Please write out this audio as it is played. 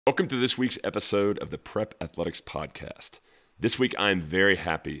Welcome to this week's episode of the Prep Athletics Podcast. This week, I'm very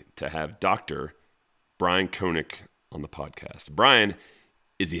happy to have Dr. Brian Konik on the podcast. Brian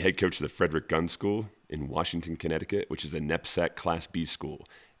is the head coach of the Frederick Gunn School in Washington, Connecticut, which is a NEPSAC Class B school.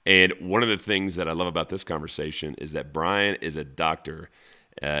 And one of the things that I love about this conversation is that Brian is a doctor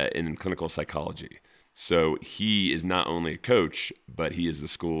in clinical psychology. So he is not only a coach, but he is the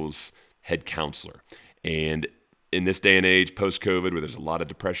school's head counselor. And in this day and age, post-COVID, where there's a lot of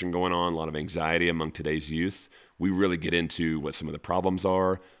depression going on, a lot of anxiety among today's youth, we really get into what some of the problems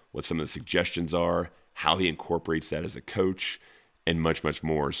are, what some of the suggestions are, how he incorporates that as a coach, and much, much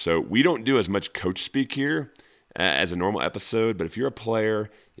more. So we don't do as much coach speak here as a normal episode, but if you're a player,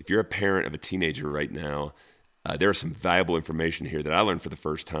 if you're a parent of a teenager right now, there is some valuable information here that I learned for the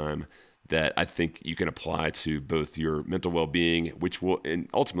first time that I think you can apply to both your mental well-being, which will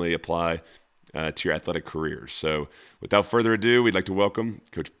ultimately apply to your athletic careers. So without further ado, we'd like to welcome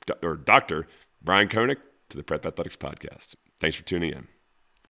Dr. Brian Konik to the Prep Athletics Podcast. Thanks for tuning in.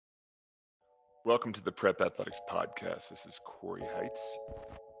 Welcome to the Prep Athletics Podcast. This is Corey Heights.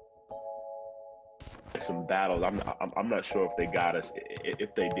 Some battles. I'm not sure if they got us.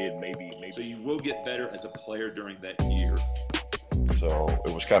 If they did, maybe. So you will get better as a player during that year. So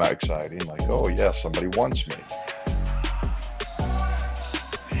it was kind of exciting. Like, oh yeah, somebody wants me.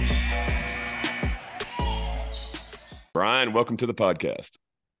 Brian, welcome to the podcast.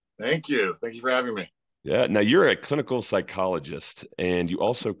 Thank you. Thank you for having me. Yeah. Now you're a clinical psychologist and you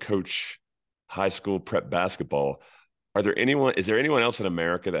also coach high school prep basketball. Is there anyone else in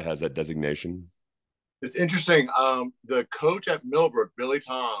America that has that designation? It's interesting. The coach at Millbrook, Billy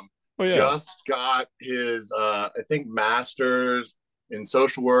Tom, just got his, I think, master's in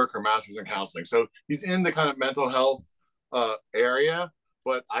social work or master's in counseling. So he's in the kind of mental health area,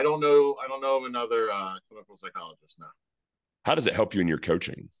 but I don't know of another clinical psychologist now. How does it help you in your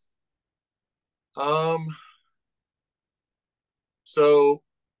coaching? So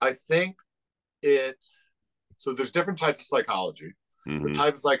I think so there's different types of psychology. Mm-hmm. The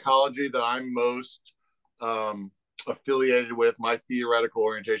type of psychology that I'm most affiliated with, my theoretical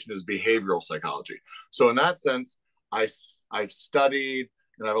orientation is behavioral psychology. So in that sense, I've studied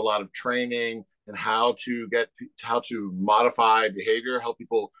and I have a lot of training in how to modify behavior, help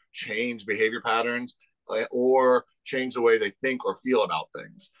people change behavior patterns or change the way they think or feel about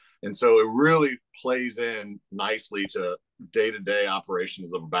things. And so it really plays in nicely to day-to-day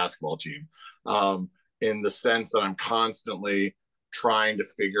operations of a basketball team in the sense that I'm constantly trying to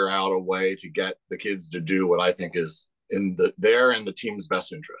figure out a way to get the kids to do what I think is in the team's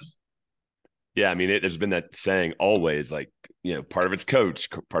best interest. Yeah, I mean, there's been that saying always, like, part of it's coach,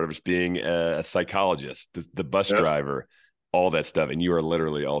 part of it's being a psychologist, the bus driver, all that stuff. And you are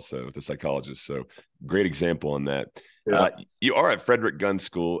literally also the psychologist. So great example on that. Yeah. You are at Frederick Gunn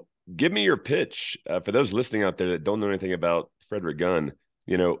School. Give me your pitch for those listening out there that don't know anything about Frederick Gunn.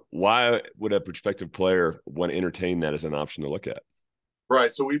 Why would a prospective player want to entertain that as an option to look at? Right.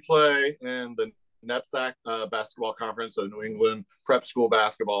 So we play in the NEPSAC basketball conference, so New England prep school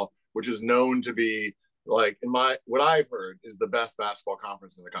basketball, which is known to be, like, what I've heard, is the best basketball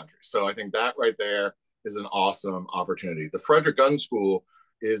conference in the country. So I think that right there is an awesome opportunity. The Frederick Gunn School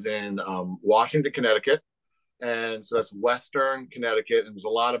is in Washington, Connecticut. And so that's Western Connecticut. And there's a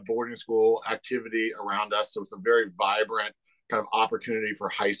lot of boarding school activity around us. So it's a very vibrant kind of opportunity for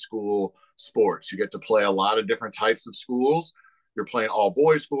high school sports. You get to play a lot of different types of schools. You're playing all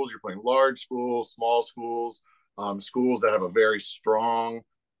boys schools, you're playing large schools, small schools, schools that have a very strong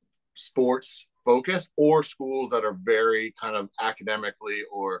sports focus, or schools that are very kind of academically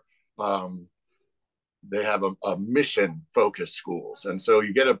or they have a mission focused schools. And so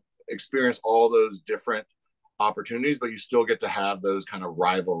you get to experience all those different opportunities, but you still get to have those kind of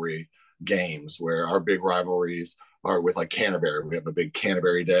rivalry games, where our big rivalries are with, like, Canterbury. We have a big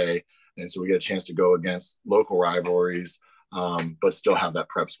Canterbury Day. And so we get a chance to go against local rivalries, but still have that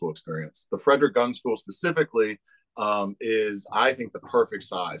prep school experience. The Frederick Gunn School specifically is, I think, the perfect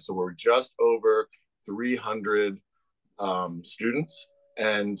size. So we're just over 300 students,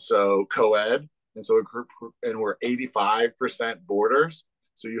 and so co-ed, and so we're 85% boarders.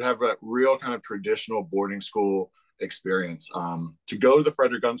 So you have a real kind of traditional boarding school experience. To go to the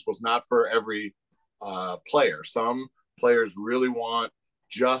Frederick Gunn School is not for every player. Some players really want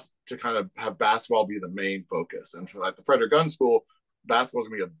just to kind of have basketball be the main focus. And at the Frederick Gunn School, basketball is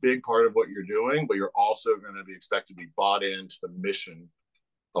going to be a big part of what you're doing, but you're also going to be expected to be bought into the mission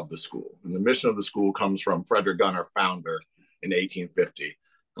of the school. And the mission of the school comes from Frederick Gunn, our founder, in 1850.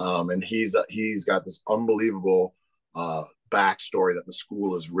 And he's got this unbelievable backstory that the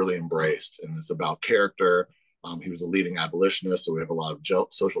school has really embraced. And it's about character He was a leading abolitionist, so we have a lot of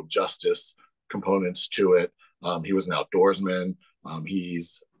social justice components to it. He was an outdoorsman.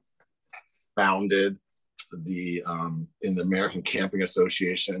 He's founded in the American Camping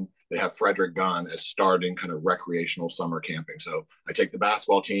Association. They have Frederick Gunn as starting kind of recreational summer camping. So I take the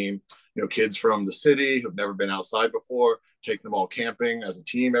basketball team, kids from the city who've never been outside before, take them all camping as a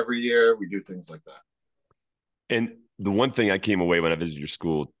team every year. We do things like that. And the one thing I came away when I visited your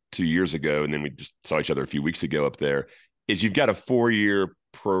school 2 years ago, and then we just saw each other a few weeks ago up there, is you've got a 4-year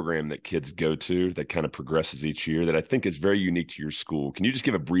program that kids go to that kind of progresses each year that I think is very unique to your school. Can you just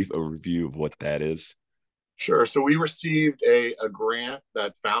give a brief overview of what that is? Sure. So we received a grant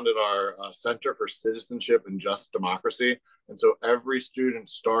that founded our Center for Citizenship and Just Democracy. And so every student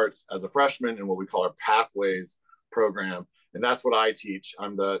starts as a freshman in what we call our Pathways program. And that's what I teach.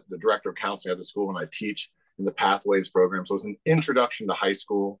 I'm the director of counseling at the school, and I teach in the Pathways program. So it's an introduction to high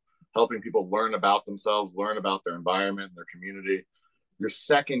school, helping people learn about themselves, learn about their environment, their community. Your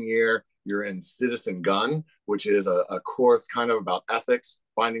second year, you're in Citizen Gun, which is a course kind of about ethics,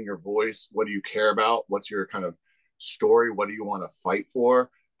 finding your voice. What do you care about? What's your kind of story? What do you want to fight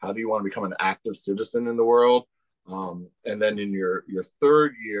for? How do you want to become an active citizen in the world? And then in your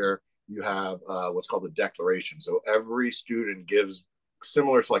third year, you have what's called the Declaration. So every student gives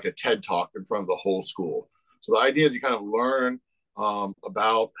similar to like a TED Talk in front of the whole school. So the idea is you kind of learn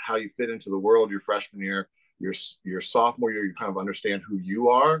about how you fit into the world your freshman year. Your sophomore year, you kind of understand who you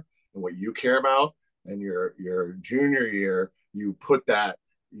are and what you care about. And your junior year, you put that,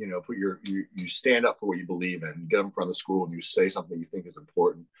 you stand up for what you believe in. You get them in front of the school and you say something you think is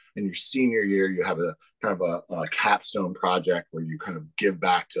important. And your senior year, you have a kind of a capstone project where you kind of give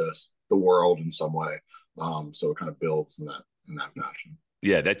back to the world in some way. So it kind of builds in that fashion.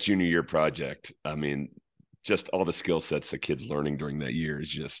 Yeah, that junior year project. I mean, just all the skill sets that kids learning during that year is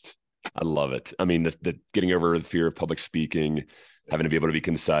just, I love it. I mean, the getting over the fear of public speaking, having to be able to be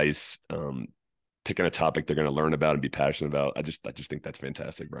concise, picking a topic they're going to learn about and be passionate about. I just think that's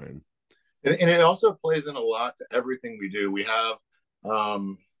fantastic, Brian. And it also plays in a lot to everything we do. We have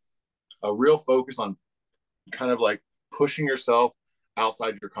a real focus on kind of like pushing yourself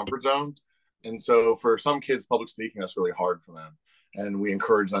outside your comfort zone. And so for some kids, public speaking, that's really hard for them. And we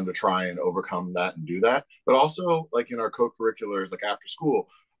encourage them to try and overcome that and do that. But also like in our co-curriculars, like after school,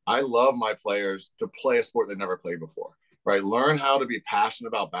 I love my players to play a sport they never played before, right? Learn how to be passionate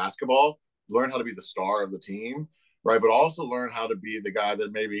about basketball, learn how to be the star of the team, right? But also learn how to be the guy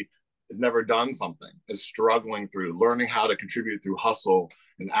that maybe has never done something, is struggling through, learning how to contribute through hustle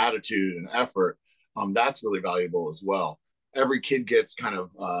and attitude and effort. That's really valuable as well. Every kid gets kind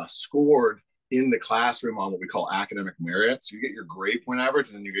of scored in the classroom on what we call academic merit. So you get your grade point average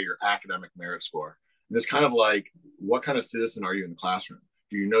and then you get your academic merit score. And it's kind of like, what kind of citizen are you in the classroom?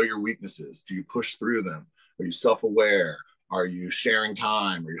 Do you know your weaknesses? Do you push through them? Are you self-aware? Are you sharing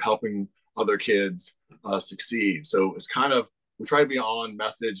time? Are you helping other kids succeed? So it's kind of, we try to be on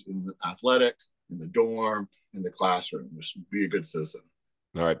message in the athletics, in the dorm, in the classroom. Just be a good citizen.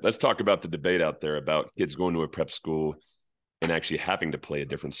 All right, let's talk about the debate out there about kids going to a prep school and actually having to play a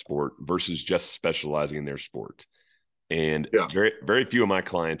different sport versus just specializing in their sport. And very, very few of my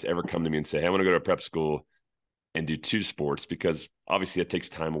clients ever come to me and say, hey, I want to go to a prep school and do 2 sports, because obviously it takes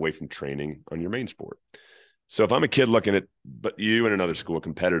time away from training on your main sport. So if I'm a kid looking at but you and another school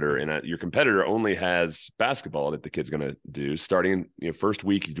competitor, and your competitor only has basketball that the kid's going to do, starting first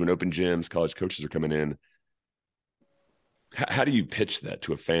week, he's doing open gyms, college coaches are coming in. How do you pitch that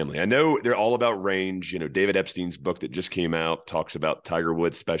to a family? I know they're all about range. David Epstein's book that just came out talks about Tiger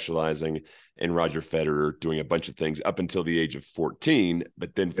Woods specializing and Roger Federer doing a bunch of things up until the age of 14.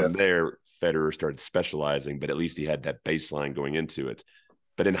 But then from there, Federer started specializing, but at least he had that baseline going into it.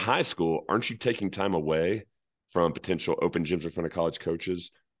 But in high school, aren't you taking time away from potential open gyms in front of college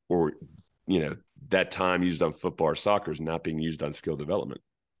coaches, or, that time used on football or soccer is not being used on skill development?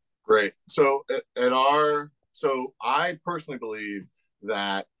 Great. So So I personally believe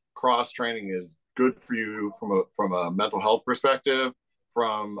that cross training is good for you from a mental health perspective,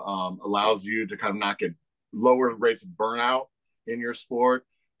 allows you to kind of not get lower rates of burnout in your sport.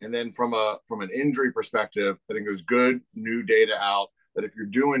 And then from an injury perspective, I think there's good new data out that if you're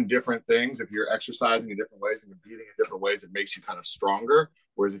doing different things, if you're exercising in different ways and competing in different ways, it makes you kind of stronger.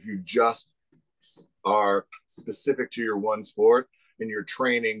 Whereas if you just are specific to your one sport and you're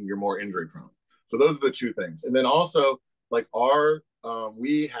training, you're more injury prone. So those are the 2 things. And then also like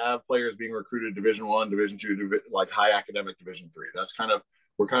we have players being recruited Division I, Division II, like high academic Division III. That's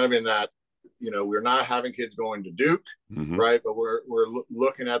we're kind of in that, we're not having kids going to Duke, right? But we're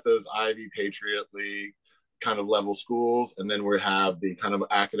looking at those Ivy Patriot League kind of level schools. And then we have the kind of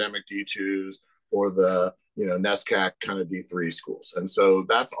academic D2s, or the, NESCAC kind of D3 schools. And so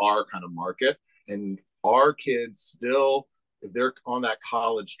that's our kind of market. And our kids still, if they're on that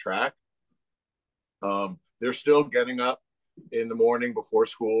college track, they're still getting up in the morning before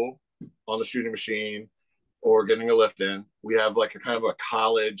school on the shooting machine or getting a lift in. We have like a kind of a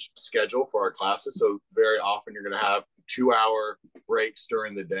college schedule for our classes. So very often you're going to have 2-hour breaks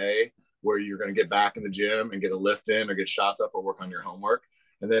during the day where you're going to get back in the gym and get a lift in or get shots up or work on your homework.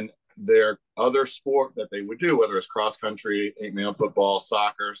 And then their other sport that they would do, whether it's cross country, 8-man football,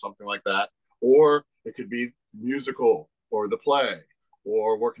 soccer, something like that, or it could be musical or the play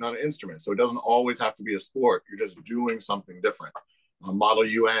or working on an instrument. So it doesn't always have to be a sport. You're just doing something different. Model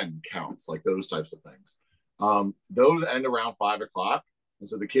UN counts, like those types of things. Those end around 5 o'clock. And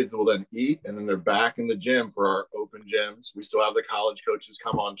so the kids will then eat, and then they're back in the gym for our open gyms. We still have the college coaches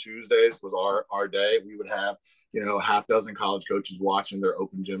come on Tuesdays was our day. We would have, a half dozen college coaches watching their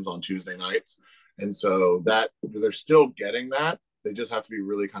open gyms on Tuesday nights. And so that they're still getting that. They just have to be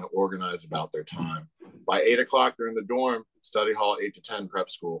really kind of organized about their time. By 8 o'clock, they're in the dorm, study hall, 8 to 10 prep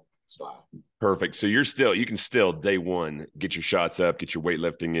school style. Perfect. So you can still day one, get your shots up, get your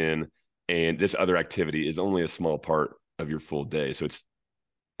weightlifting in, and this other activity is only a small part of your full day. So it's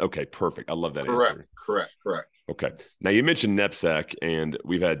okay. Perfect. I love that answer. Correct. Okay. Now you mentioned NEPSAC, and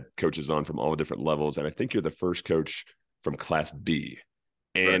we've had coaches on from all the different levels, and I think you're the first coach from Class B.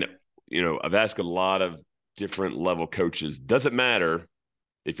 And, I've asked a lot of different level coaches. Doesn't matter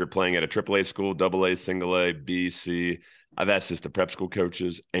if you're playing at a AAA school, AA, single A, B, C. I've asked this to prep school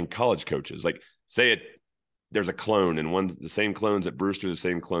coaches and college coaches. Like, there's a clone, and one's the same clones at Brewster, the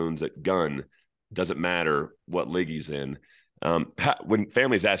same clones at Gunn. Doesn't matter what league he's in. When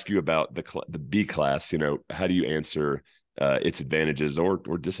families ask you about the B class, how do you answer its advantages or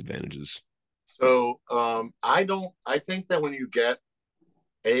disadvantages? So I think that when you get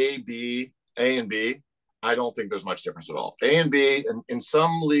A and B, I don't think there's much difference at all. A and B, in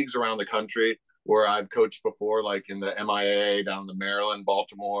some leagues around the country where I've coached before, like in the MIA down in the Maryland,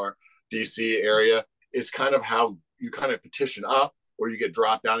 Baltimore, DC area, is kind of how you kind of petition up or you get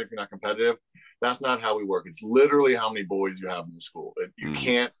dropped down if you're not competitive. That's not how we work. It's literally how many boys you have in the school. You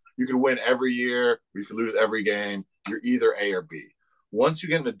can win every year, or you can lose every game. You're either A or B. Once you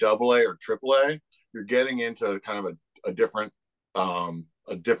get into AA or AAA, you're getting into kind of a different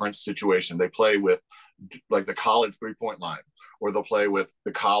situation. They play with like the college 3-point line, or they'll play with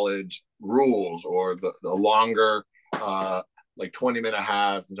the college rules, or the longer like 20-minute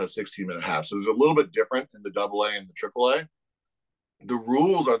halves instead of 16-minute halves. So there's a little bit different in the AA and the AAA. The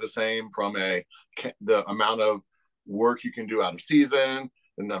rules are the same from the amount of work you can do out of season,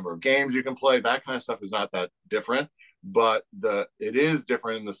 the number of games you can play. That kind of stuff is not that different, but it is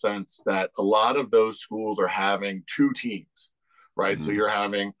different in the sense that a lot of those schools are having 2 teams, right? Mm-hmm. So you're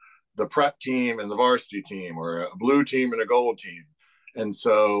having the prep team and the varsity team, or a blue team and a gold team. And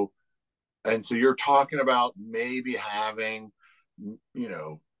so you're talking about maybe having,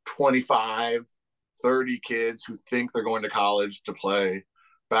 25, 30 kids who think they're going to college to play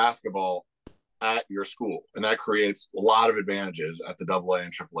basketball at your school. And that creates a lot of advantages at the AA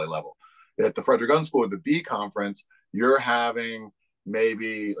and AAA level. At the Frederick Gunn School, the B conference, you're having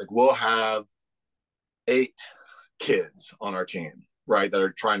we'll have 8 kids on our team, right, that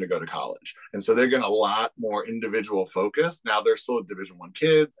are trying to go to college. And so they're getting a lot more individual focus. Now they're still Division I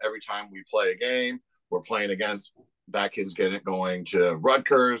kids. Every time we play a game, we're playing against that kid's going to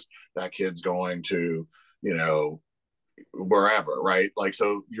Rutgers, that kid's going to, wherever, right? Like,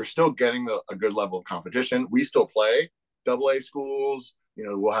 so you're still getting a good level of competition. We still play AA schools,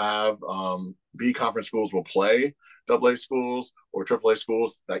 we'll have B conference schools will play AA schools or AAA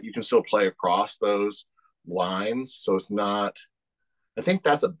schools, that you can still play across those lines. So it's not, I think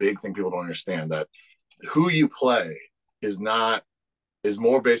that's a big thing people don't understand, that who you play is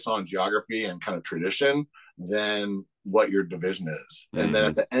more based on geography and kind of tradition than what your division is. Mm-hmm. And then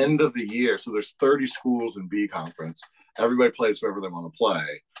at the end of the year, so there's 30 schools in B conference, everybody plays whoever they want to play.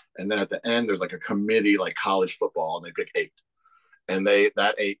 And then at the end, there's like a committee, like college football, and they pick 8. And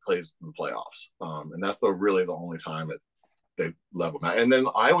that 8 plays in the playoffs. And that's really the only time they level out. And then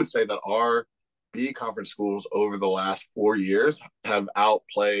I would say that our B conference schools over the last 4 years have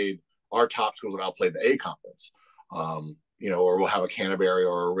outplayed, our top schools have outplayed the A conference. Or we'll have a Canterbury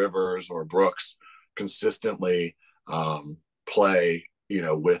or a Rivers or Brooks consistently play,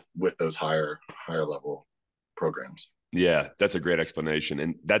 with those higher level programs. Yeah, that's a great explanation.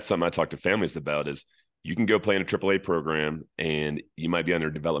 And that's something I talk to families about, is you can go play in a AAA program and you might be on their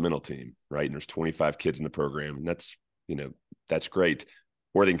developmental team, right? And there's 25 kids in the program, and that's great.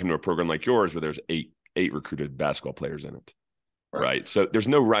 Or they can come to a program like yours where there's eight recruited basketball players in it. right? So there's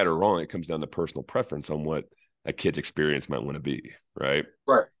no right or wrong. It comes down to personal preference on what a kid's experience might want to be, right?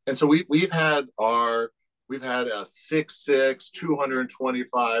 Right. And so we've had a 6'6",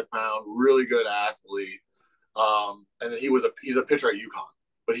 225-pound, really good athlete. And then he's a pitcher at UConn,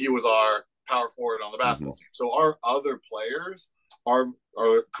 but he was our power forward on the basketball team. So our other players are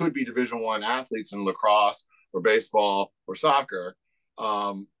could be Division I athletes in lacrosse or baseball or soccer.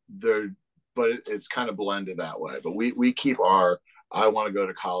 But it's kind of blended that way. But we keep I want to go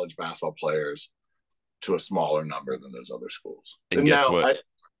to college basketball players to a smaller number than those other schools. And guess what?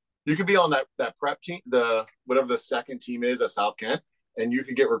 You could be on that prep team, whatever the second team is at South Kent, and you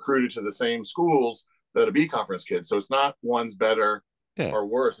could get recruited to the same schools that a B conference kid. So it's not one's better or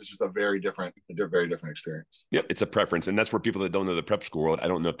worse. It's just a very different experience. Yep, it's a preference, and that's where people that don't know the prep school world, I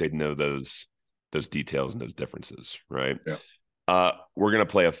don't know if they'd know those details and those differences, right? Yeah. We're gonna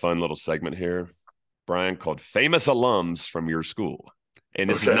play a fun little segment here, Brian, called "Famous Alums from Your School," and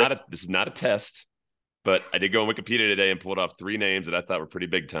this is not a test. But I did go on Wikipedia today and pulled off 3 names that I thought were pretty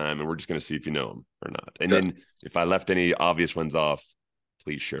big time, and we're just going to see if you know them or not. And then if I left any obvious ones off,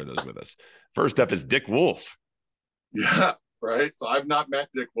 please share those with us. First up is Dick Wolf. Yeah, right. So I've not met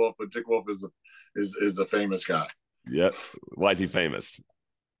Dick Wolf, but Dick Wolf is a famous guy. Yep. Why is he famous?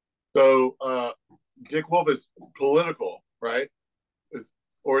 So Dick Wolf is political, right?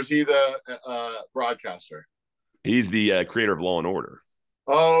 Or is he the broadcaster? He's the creator of Law and Order.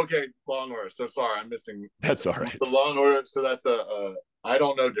 Oh, okay. Law and Order. So sorry, I'm missing. That's all right. The Law and Order. So that's I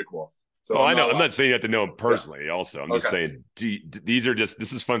don't know Dick Wolf. So I know. I'm not saying you have to know him personally. Yeah. Also, I'm just saying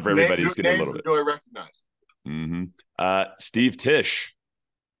this is fun for everybody. Just getting a little bit. Do I recognize? Mm-hmm. Steve Tisch.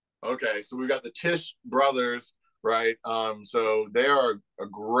 Okay, so we've got the Tisch brothers, right? So they are a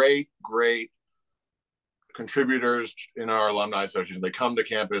great contributors in our alumni association. They come to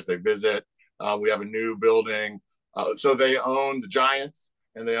campus, they visit. We have a new building. So they own the Giants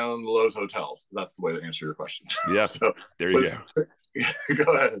and they own the Lowe's hotels. That's the way to answer your question. Yeah. So there you go.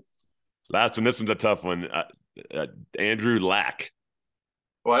 Go ahead. Last one. This one's a tough one. Andrew Lack.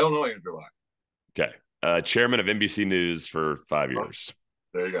 Well, I don't know Andrew Lack. Okay. Chairman of NBC News for 5 years.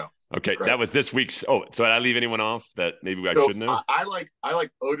 There you go. Okay. Great. That was this week's. Oh, so did I leave anyone off that maybe I should know? I like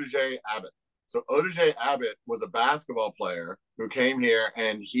Odaje Abbott. So Odaje Abbott was a basketball player who came here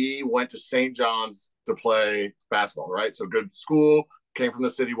and he went to St. John's to play basketball, right? So good school, came from the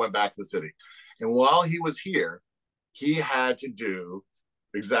city, went back to the city. And while he was here, he had to do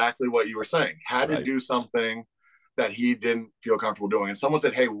exactly what you were saying, had to do something that he didn't feel comfortable doing. And someone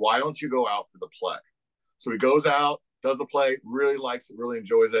said, hey, why don't you go out for the play? So he goes out, does the play, really likes it, really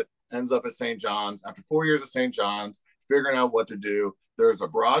enjoys it, ends up at St. John's. After 4 years at St. John's, figuring out what to do. There's a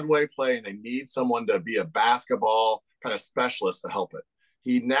Broadway play and they need someone to be a basketball kind of specialist to help it.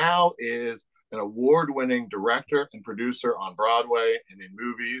 He now is an award-winning director and producer on Broadway and in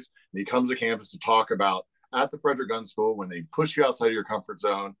movies. And he comes to campus to talk about at the Frederick Gunn School, when they push you outside of your comfort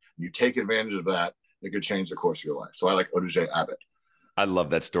zone, you take advantage of that, it could change the course of your life. So I like Odaje Abbott. I love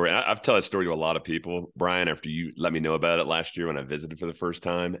that story. I've told that story to a lot of people, Brian, after you let me know about it last year when I visited for the first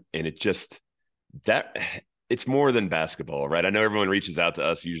time. And it's more than basketball, right? I know everyone reaches out to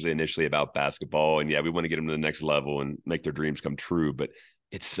us usually initially about basketball, and we want to get them to the next level and make their dreams come true, but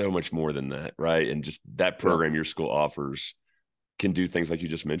it's so much more than that, right? And just that program your school offers can do things like you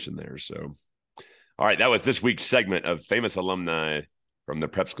just mentioned there. So, all right, that was this week's segment of Famous Alumni from the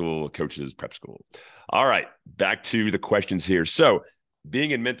Prep School Coaches Prep School. All right, back to the questions here. So,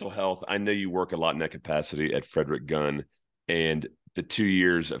 being in mental health, I know you work a lot in that capacity at Frederick Gunn, and the 2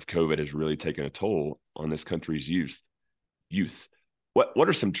 years of COVID has really taken a toll on this country's youth. What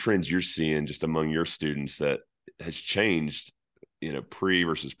are some trends you're seeing just among your students that has changed, pre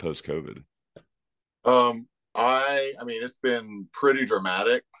versus post COVID? I mean, it's been pretty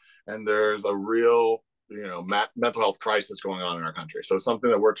dramatic, and there's a real, mental health crisis going on in our country. So something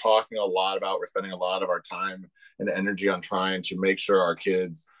that we're talking a lot about. We're spending a lot of our time and energy on trying to make sure our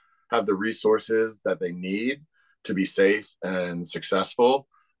kids have the resources that they need to be safe and successful.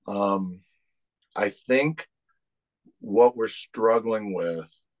 I think what we're struggling with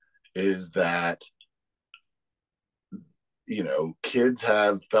is that, kids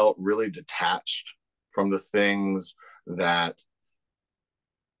have felt really detached from the things that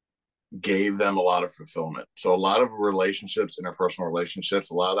gave them a lot of fulfillment. So a lot of relationships, interpersonal relationships,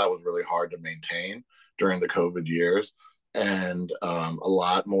 a lot of that was really hard to maintain during the COVID years. And a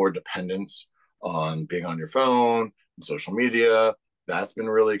lot more dependence on being on your phone and social media. That's been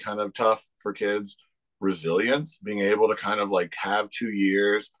really kind of tough for kids. Resilience, being able to kind of have 2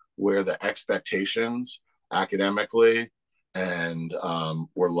 years where the expectations academically and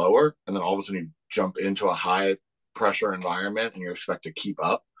were lower, and then all of a sudden you jump into a high pressure environment and you expect to keep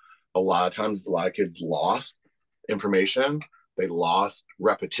up, a lot of times a lot of kids lost information. They lost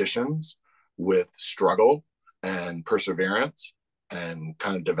repetitions with struggle and perseverance and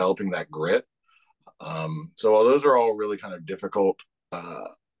kind of developing that grit. So those are all really kind of difficult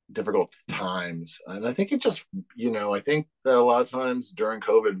times. And I think it just, I think that a lot of times during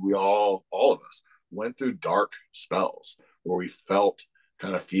COVID, we all of us went through dark spells where we felt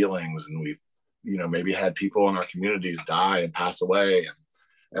kind of feelings, and we, maybe had people in our communities die and pass away, and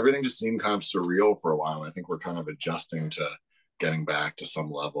everything just seemed kind of surreal for a while. And I think we're kind of adjusting to getting back to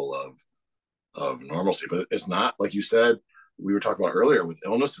some level of normalcy, but it's not, like you said, we were talking about earlier, with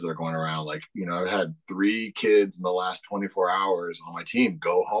illnesses that are going around. Like, I've had 3 kids in the last 24 hours on my team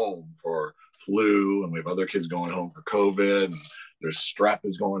go home for flu, and we have other kids going home for COVID, and there's strep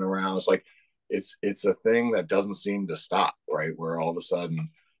is going around. It's like, it's a thing that doesn't seem to stop, right? Where all of a sudden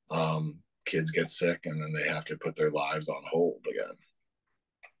kids get sick and then they have to put their lives on hold again.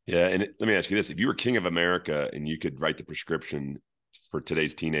 Yeah. And let me ask you this. If you were king of America and you could write the prescription for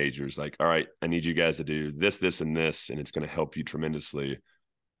today's teenagers, like, all right, I need you guys to do this, this, and this, and it's going to help you tremendously,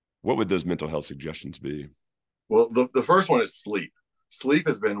 what would those mental health suggestions be? Well, the first one is sleep. Sleep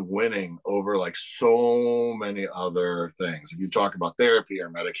has been winning over like so many other things. If you talk about therapy or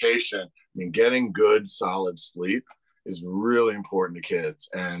medication, getting good, solid sleep is really important to kids,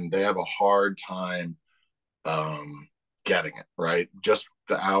 and they have a hard time getting it, right? Just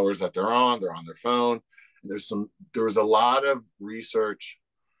the hours that they're on their phone. There was a lot of research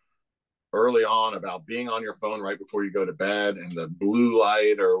early on about being on your phone right before you go to bed and the blue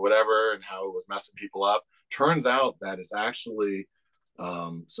light or whatever, and how it was messing people up. Turns out that it's actually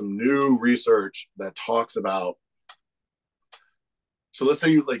some new research that talks about, so let's say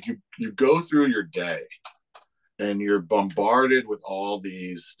you go through your day and you're bombarded with all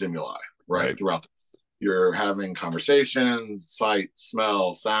these stimuli, right? Throughout you're having conversations, sight,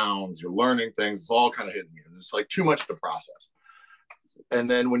 smell, sounds, you're learning things, it's all kind of hitting you. It's like too much to process. And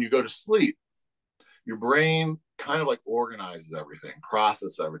then when you go to sleep, your brain kind of like organizes everything,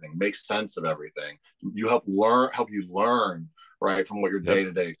 processes everything, makes sense of everything. You help you learn, right, from what your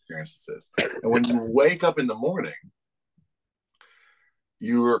day-to-day experiences is. And when you wake up in the morning,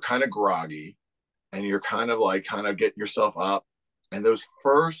 you're kind of groggy and you're kind of getting yourself up. And those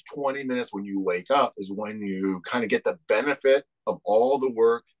first 20 minutes when you wake up is when you kind of get the benefit of all the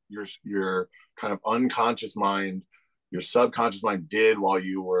work your kind of unconscious mind, your subconscious mind did while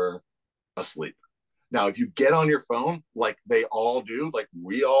you were asleep. Now, if you get on your phone, like they all do, like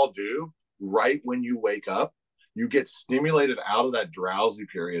we all do, right when you wake up, you get stimulated out of that drowsy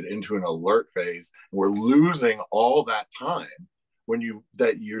period into an alert phase. We're losing all that time when your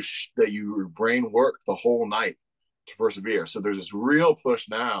brain worked the whole night to persevere. So there's this real push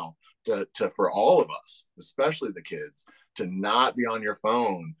now to for all of us, especially the kids, to not be on your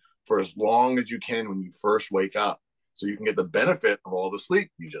phone for as long as you can when you first wake up, so you can get the benefit of all the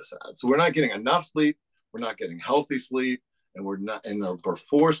sleep you just had. So we're not getting enough sleep, we're not getting healthy sleep, and we're not in the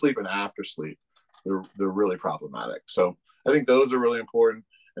before sleep and after sleep. They're really problematic. So I think those are really important.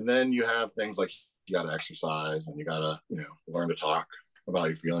 And then you have things like you got to exercise, and you got to learn to talk about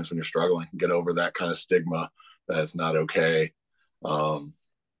your feelings when you're struggling, get over that kind of stigma that it's not okay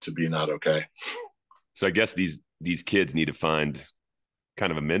to be not okay. So I guess these kids need to find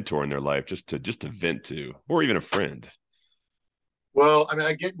kind of a mentor in their life just to vent to, or even a friend. Well,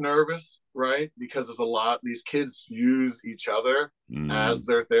 I get nervous, right? Because there's a lot, these kids use each other as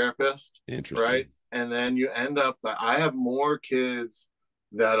their therapist, right? And then you end up I have more kids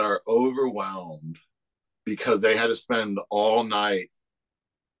that are overwhelmed because they had to spend all night,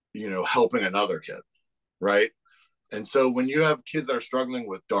 helping another kid, right? And so when you have kids that are struggling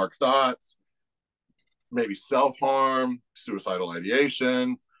with dark thoughts, maybe self-harm, suicidal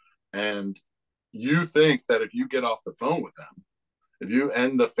ideation, and you think that if you get off the phone with them, if you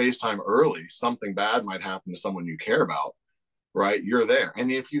end the FaceTime early, something bad might happen to someone you care about, right? You're there.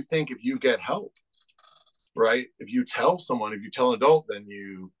 And if you get help, right? If you tell an adult, then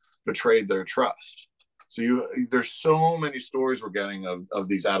you betrayed their trust. So there's so many stories we're getting of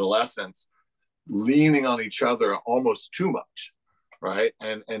these adolescents leaning on each other almost too much, right?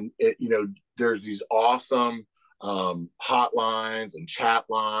 And it, there's these awesome hotlines and chat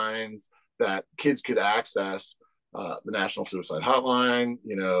lines that kids could access. The National Suicide Hotline,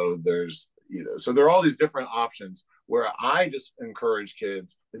 so there are all these different options where I just encourage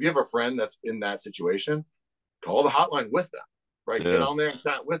kids, if you have a friend that's in that situation, call the hotline with them, right? Yeah. Get on there and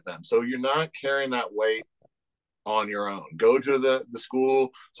chat with them. So you're not carrying that weight on your own. Go to the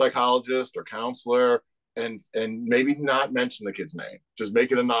school psychologist or counselor and maybe not mention the kid's name. Just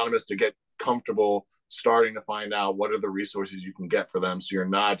make it anonymous to get comfortable starting to find out what are the resources you can get for them, so you're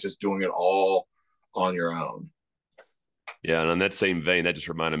not just doing it all on your own. Yeah, and on that same vein, that just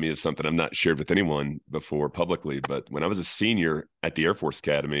reminded me of something I've not shared with anyone before publicly. But when I was a senior at the Air Force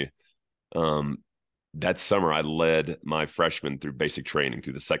Academy, that summer I led my freshmen through basic training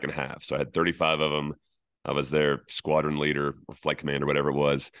through the second half. So I had 35 of them. I was their squadron leader or flight commander, whatever it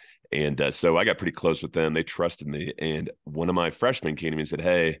was. And so I got pretty close with them. They trusted me. And one of my freshmen came to me and said,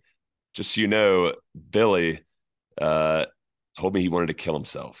 "Hey, just so you know, Billy told me he wanted to kill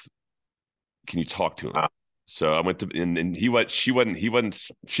himself. Can you talk to him?" So I went to, and she wasn't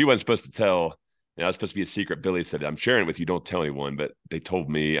supposed to tell. I was supposed to be a secret. Billy said, "I'm sharing it with you. Don't tell anyone." But they told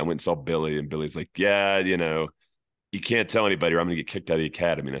me. I went and saw Billy, and Billy's like, "Yeah, you can't tell anybody or I'm going to get kicked out of the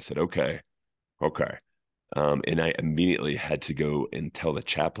academy." And I said, okay. And I immediately had to go and tell the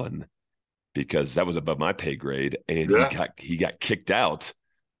chaplain because that was above my pay grade, and he got kicked out.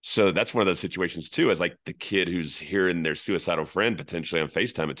 So that's one of those situations too, as like the kid who's hearing their suicidal friend potentially on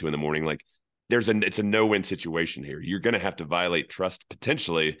FaceTime at 2 a.m. Like it's a no-win situation here. You're going to have to violate trust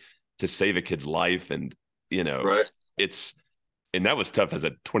potentially to save a kid's life. And, Right. And that was tough as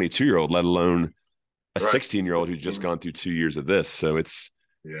a 22-year-old, let alone a 16-year-old who's just gone through 2 years of this. So it's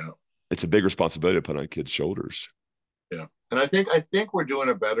a big responsibility to put on kids' shoulders. Yeah. And I think we're doing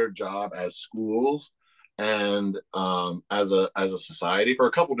a better job as schools and as a society for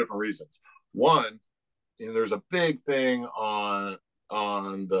a couple different reasons. One, there's a big thing on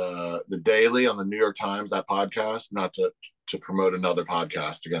the Daily on the New York Times, that podcast, not to promote another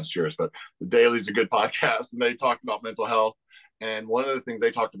podcast against yours, but the Daily's a good podcast, and they talked about mental health. And one of the things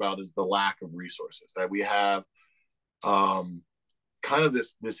they talked about is the lack of resources, that we have kind of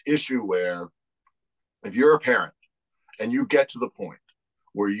this issue where if you're a parent and you get to the point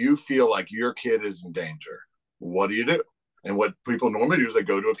where you feel like your kid is in danger, what do you do? And what people normally do is they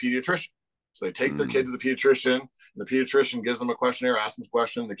go to a pediatrician. So they take their kid to the pediatrician, and the pediatrician gives them a questionnaire, asks them a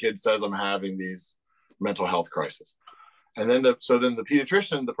question. The kid says, "I'm having these mental health crises." And then the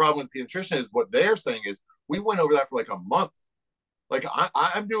pediatrician, the problem with the pediatrician is what they're saying is, we went over that for like a month. Like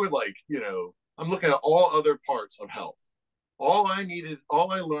I'm doing I'm looking at all other parts of health. All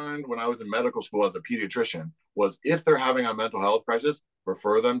I learned when I was in medical school as a pediatrician was if they're having a mental health crisis,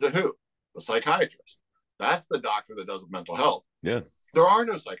 refer them to who? The psychiatrist. That's the doctor that does mental health. Yeah. There are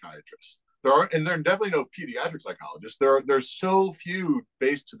no psychiatrists. There are definitely no pediatric psychologists. There's so few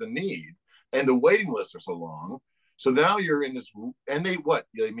based to the need, and the waiting lists are so long. So now you're in this, and they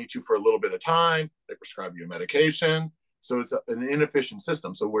meet you for a little bit of time. They prescribe you a medication. So it's an inefficient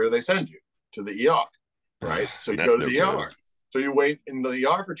system. So where do they send you? To the ER, right? So you go to the ER. So you wait in the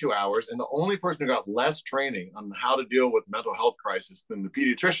ER for 2 hours, and the only person who got less training on how to deal with mental health crisis than the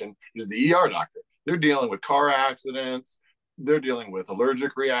pediatrician is the ER doctor. They're dealing with car accidents. They're dealing with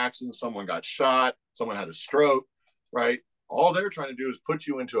allergic reactions. Someone got shot. Someone had a stroke, right? All they're trying to do is put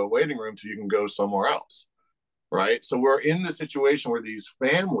you into a waiting room so you can go somewhere else, right? So we're in the situation where these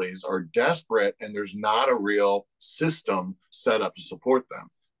families are desperate and there's not a real system set up to support them.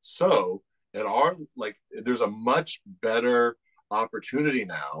 So there's a much better opportunity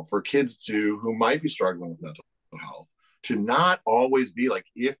now for kids who might be struggling with mental health to not always be like,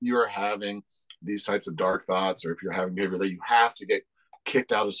 if you're having these types of dark thoughts or if you're having behavior that you have to get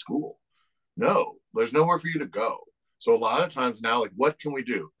kicked out of school. No, there's nowhere for you to go. So a lot of times now, like, what can we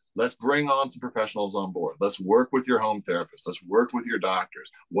do? Let's bring on some professionals on board. Let's work with your home therapist. Let's work with your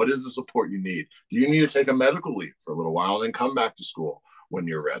doctors. What is the support you need? Do you need to take a medical leave for a little while and then come back to school when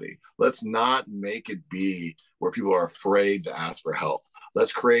you're ready? Let's not make it be where people are afraid to ask for help.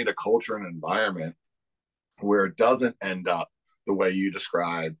 Let's create a culture and environment where it doesn't end up the way you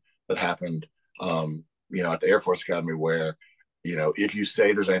described that happened at the Air Force Academy, where, if you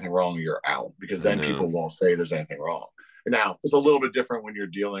say there's anything wrong, you're out, because then people won't say there's anything wrong. Now, it's a little bit different when you're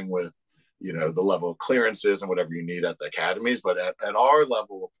dealing with, the level of clearances and whatever you need at the academies. But at our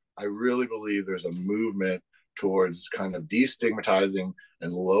level, I really believe there's a movement towards kind of destigmatizing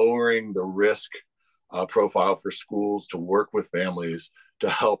and lowering the risk profile for schools to work with families to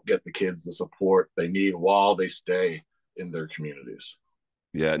help get the kids the support they need while they stay in their communities.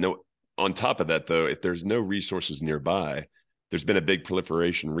 Yeah, no. On top of that, though, if there's no resources nearby, there's been a big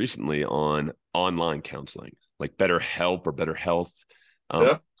proliferation recently on online counseling, like BetterHelp or Better Health.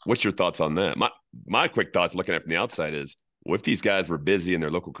 What's your thoughts on that? My quick thoughts looking at it from the outside is, well, if these guys were busy in their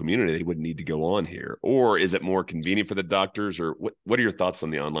local community, they wouldn't need to go on here. Or is it more convenient for the doctors? Or what are your thoughts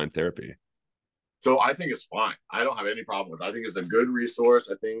on the online therapy? So I think it's fine. I don't have any problem with it. I think it's a good resource.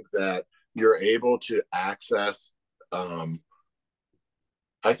 I think that you're able to access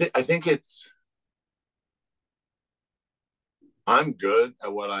I think it's I'm good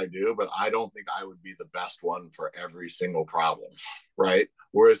at what I do, but I don't think I would be the best one for every single problem, right?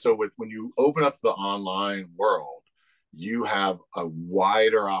 Whereas, so when you open up to the online world, you have a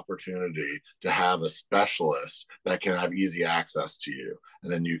wider opportunity to have a specialist that can have easy access to you,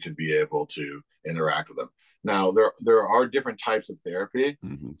 and then you could be able to interact with them. Now, there are different types of therapy.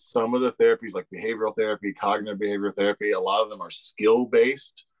 Mm-hmm. Some of the therapies, like behavioral therapy, cognitive behavioral therapy, a lot of them are skill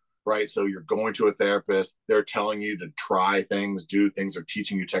based, right? So you're going to a therapist, they're telling you to try things, do things, or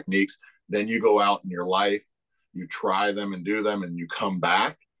teaching you techniques. Then you go out in your life, you try them and do them, and you come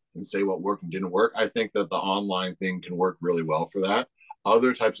back and say what worked and didn't work. I think that the online thing can work really well for that.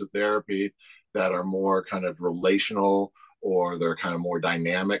 Other types of therapy that are more kind of relational, or they're kind of more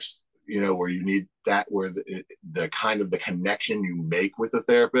dynamics, where you need that, where the kind of the connection you make with the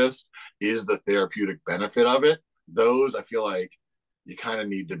therapist is the therapeutic benefit of it. Those, I feel like, you kind of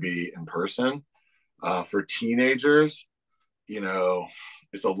need to be in person. For teenagers,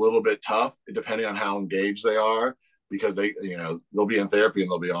 it's a little bit tough depending on how engaged they are, because they'll be in therapy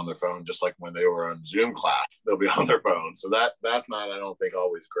and they'll be on their phone, just like when they were on Zoom class, they'll be on their phone. So that's not, I don't think,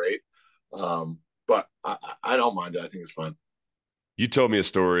 always great. But I don't mind it. I think it's fun. You told me a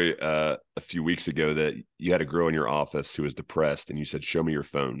story a few weeks ago that you had a girl in your office who was depressed, and you said, "Show me your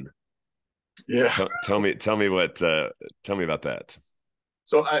phone." Yeah. Tell me about that.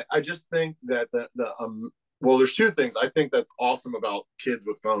 So I just think that well, there's two things I think that's awesome about kids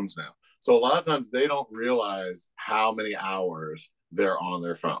with phones now. So a lot of times they don't realize how many hours they're on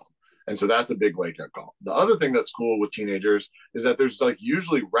their phone. And so that's a big wake-up call. The other thing that's cool with teenagers is that there's like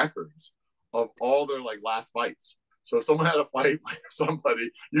usually records of all their like last fights. So if someone had a fight with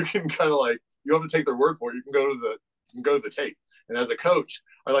somebody, you can kind of like, you don't have to take their word for it. You can go to the tape. And as a coach,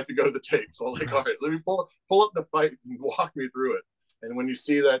 I like to go to the tape. So I'm like, all right, let me pull up the fight and walk me through it. And when you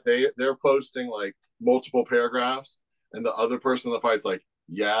see that they're posting like multiple paragraphs, and the other person in the fight's like,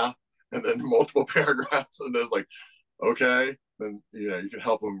 yeah, and then multiple paragraphs, and there's like, okay, then you can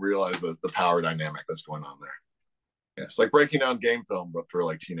help them realize the power dynamic that's going on there. Yeah, it's like breaking down game film, but for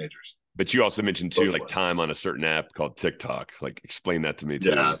like teenagers. But you also mentioned too, like time on a certain app called TikTok. Like, explain that to me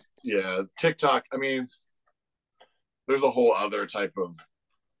too. Yeah, TikTok. I mean, there's a whole other type of.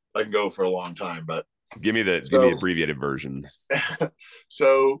 I can go for a long time, but give me the abbreviated version.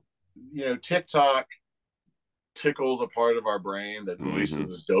 So, TikTok tickles a part of our brain that releases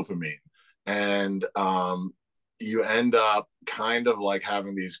this dopamine, and you end up kind of like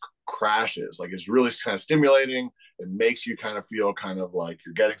having these crashes. Like, it's really kind of stimulating. It makes you kind of feel kind of like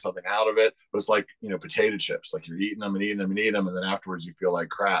you're getting something out of it, but it's like, potato chips, like you're eating them and eating them and eating them, and then afterwards you feel like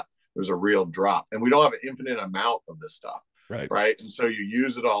crap. There's a real drop, and we don't have an infinite amount of this stuff, right? And so you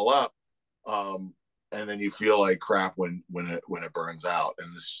use it all up, and then you feel like crap when it burns out.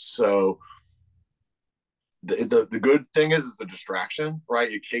 And so the good thing is it's a distraction,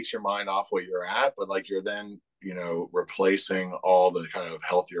 right? It takes your mind off what you're at, but like you're then replacing all the kind of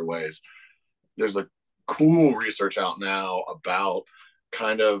healthier ways. There's a cool research out now about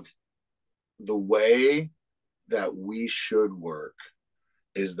kind of the way that we should work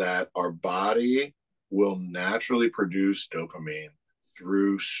is that our body will naturally produce dopamine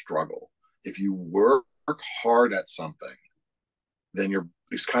through struggle. If you work hard at something, then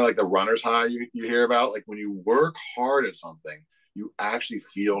it's kind of like the runner's high you hear about. Like when you work hard at something, you actually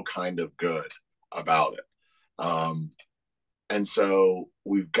feel kind of good about it. And so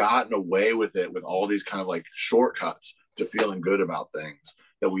we've gotten away with it with all these kind of like shortcuts to feeling good about things,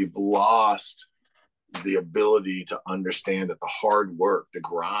 that we've lost the ability to understand that the hard work, the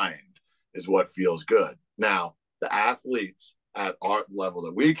grind, is what feels good. Now, the athletes at our level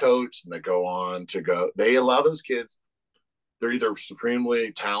that we coach and that go on to go, they allow those kids, they're either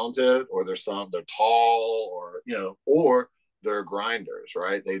supremely talented or they're tall, or they're grinders,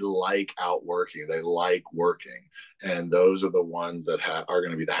 right? They like outworking, they like working. And those are the ones that are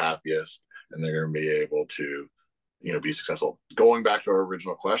going to be the happiest, and they're going to be able to, be successful. Going back to our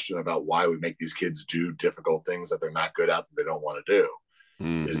original question about why we make these kids do difficult things that they're not good at, that they don't want to do,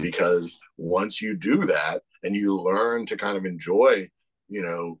 is because once you do that and you learn to kind of enjoy,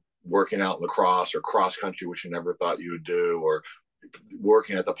 working out lacrosse or cross country, which you never thought you would do, or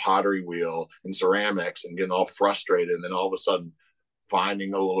working at the pottery wheel in ceramics and getting all frustrated, and then all of a sudden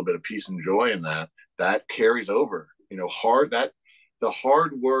finding a little bit of peace and joy in that carries over. The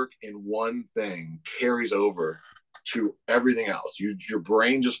hard work in one thing carries over to everything else. Your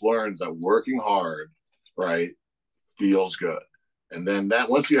brain just learns that working hard, right, feels good. And then that,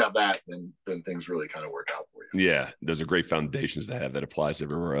 once you have that, then things really kind of work out for you. Yeah, those are great foundations to have that applies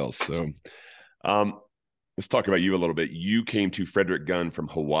everywhere else. So let's talk about you a little bit. You came to Frederick Gunn from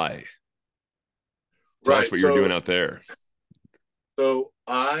Hawaii. Tell us what you're doing out there. So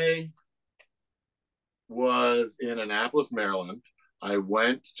I was in Annapolis, Maryland. I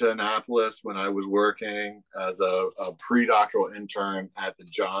went to Annapolis when I was working as a pre-doctoral intern at the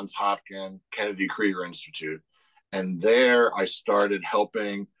Johns Hopkins Kennedy Krieger Institute. And there I started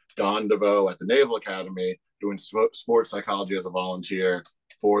helping Don DeVoe at the Naval Academy doing sports psychology as a volunteer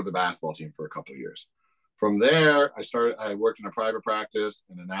for the basketball team for a couple of years. From there, I worked in a private practice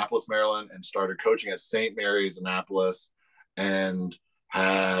in Annapolis, Maryland, and started coaching at St. Mary's, Annapolis, and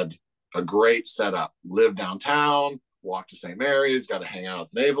had a great setup. Lived downtown, walked to St. Mary's, got to hang out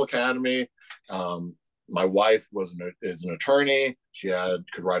at the Naval Academy. My wife is an attorney. She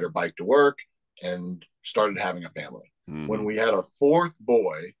could ride her bike to work and started having a family. Mm-hmm. When we had our fourth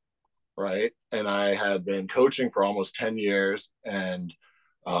boy, right, and I had been coaching for almost 10 years, and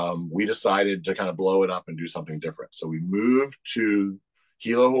we decided to kind of blow it up and do something different. So we moved to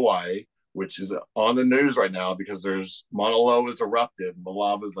Hilo, Hawaii, which is on the news right now because Mauna Loa has erupted and the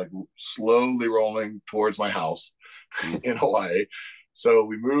lava is like slowly rolling towards my house in Hawaii. So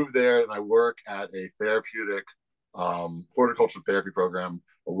we moved there, and I work at a therapeutic horticultural therapy program,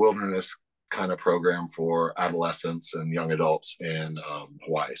 a wilderness kind of program for adolescents and young adults in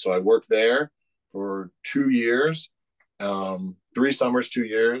Hawaii. So I worked there for 2 years, 3 summers, 2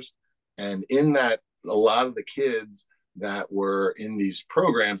 years. And in that, a lot of the kids that were in these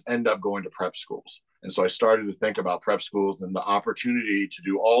programs end up going to prep schools. And so I started to think about prep schools and the opportunity to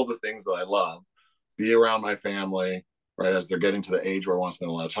do all the things that I love, be around my family, right, as they're getting to the age where I want to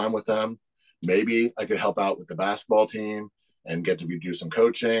spend a lot of time with them. Maybe I could help out with the basketball team and get to do some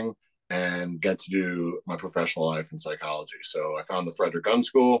coaching and get to do my professional life in psychology. So I found the Frederick Gunn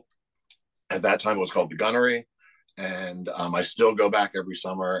School. At that time, it was called the Gunnery. And I still go back every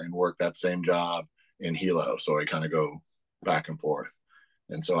summer and work that same job in Hilo. So I kind of go back and forth.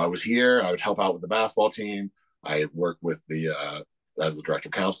 And so I was here. I would help out with the basketball team. I work with as the director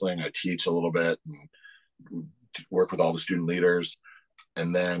of counseling. I teach a little bit and work with all the student leaders.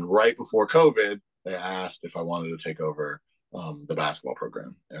 And then right before COVID, they asked if I wanted to take over the basketball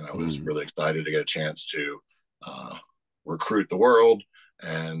program. And I was really excited to get a chance to recruit the world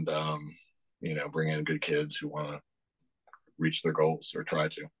and, bring in good kids who want to reach their goals or try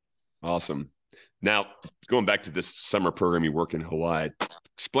to. Awesome. Now, going back to this summer program you work in Hawaii,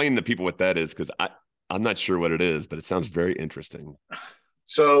 explain to people what that is, because I'm not sure what it is, but it sounds very interesting.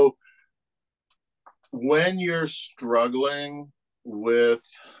 So when you're struggling with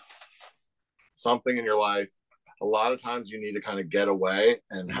something in your life, a lot of times you need to kind of get away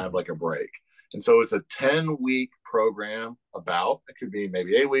and have like a break. And so it's a 10-week program it could be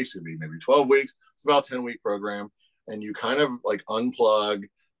maybe 8 weeks, it could be maybe 12 weeks. It's about a 10-week program. And you kind of like unplug,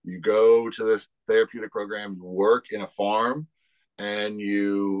 you go to this therapeutic program, you work in a farm, and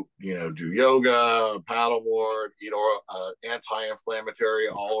you do yoga, paddleboard, eat anti-inflammatory,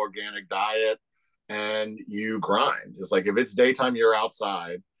 all organic diet, and you grind. It's like if it's daytime, you're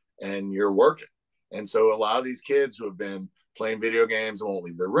outside and you're working. And so a lot of these kids who have been playing video games and won't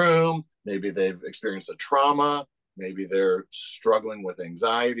leave their room, maybe they've experienced a trauma, maybe they're struggling with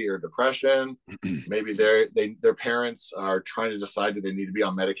anxiety or depression, maybe their parents are trying to decide do they need to be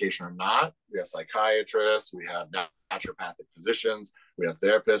on medication or not. We have psychiatrists, we have naturopathic physicians, we have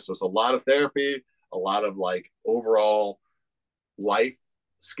therapists. So it's a lot of therapy, a lot of like overall life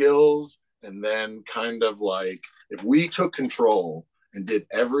skills. And then kind of like if we took control and did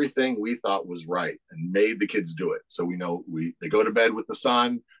everything we thought was right and made the kids do it. So we know they go to bed with the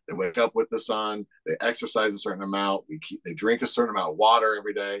sun, they wake up with the sun, they exercise a certain amount, they drink a certain amount of water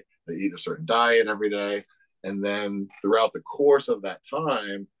every day, they eat a certain diet every day. And then throughout the course of that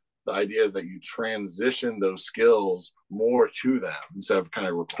time, the idea is that you transition those skills more to them instead of kind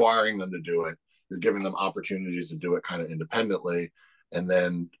of requiring them to do it. You're giving them opportunities to do it kind of independently. And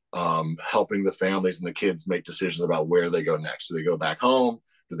then helping the families and the kids make decisions about where they go next. Do they go back home?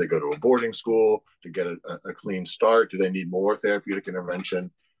 Do they go to a boarding school to get a clean start? Do they need more therapeutic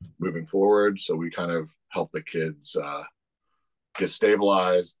intervention moving forward? So we kind of help the kids get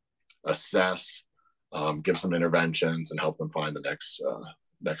stabilized, assess, give some interventions, and help them find the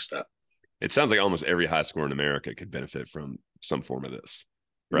next step. It sounds like almost every high schooler in America could benefit from some form of this.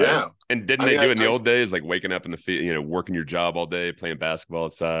 Right. Yeah. And didn't they do it in the old days, like waking up in the field, working your job all day, playing basketball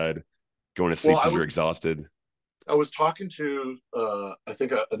outside, going to sleep because you're exhausted? I was talking to, I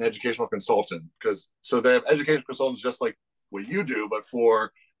think, an educational consultant, so they have educational consultants just like what you do, but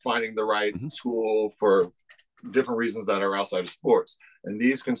for finding the right school for different reasons that are outside of sports. And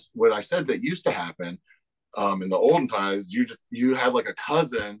what I said that used to happen in the olden times, you had like a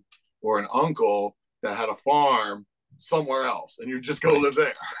cousin or an uncle that had a farm somewhere else and you just go live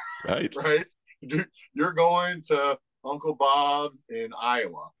there. Right. Right. You're going to Uncle Bob's in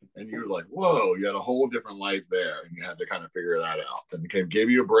Iowa. And you were like, whoa, you had a whole different life there. And you had to kind of figure that out. And it gave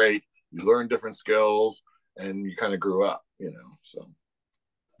you a break. You learned different skills and you kind of grew up, so.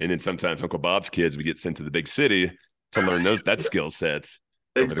 And then sometimes Uncle Bob's kids would get sent to the big city to learn that skill sets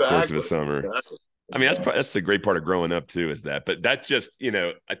over the course of a summer. Exactly. I mean, that's the great part of growing up too, is that. But that just,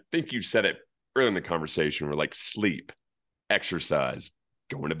 I think you said it early in the conversation, where like sleep, exercise,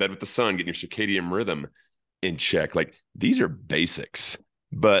 going to bed with the sun, getting your circadian rhythm in check. Like these are basics.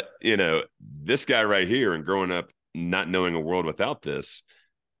 But, this guy right here and growing up not knowing a world without this,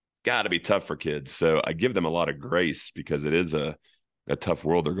 got to be tough for kids. So I give them a lot of grace because it is a tough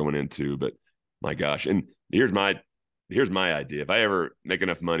world they're going into. But my gosh, and here's my idea. If I ever make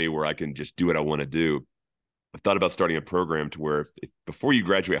enough money where I can just do what I want to do, I've thought about starting a program to where if before you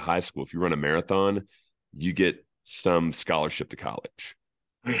graduate high school, if you run a marathon, you get some scholarship to college,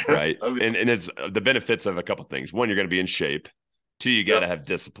 right? And it's the benefits of a couple of things. One, you're going to be in shape. Two, you got to have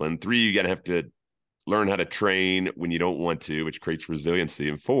discipline. Three, you got to have to learn how to train when you don't want to, which creates resiliency.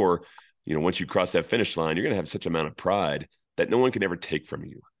 And four, once you cross that finish line, you're going to have such amount of pride that no one can ever take from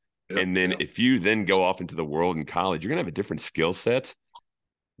you. And then if you then go off into the world in college, you're going to have a different skill set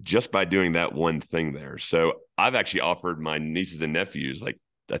just by doing that one thing there. So I've actually offered my nieces and nephews like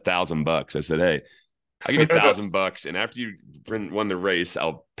 $1,000. I said, hey, I'll give you $1,000. And after you won the race,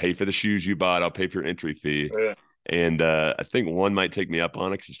 I'll pay for the shoes you bought. I'll pay for your entry fee. Yeah. And I think one might take me up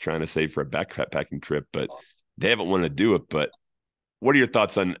on it because he's trying to save for a backpacking trip, but they haven't wanted to do it. But what are your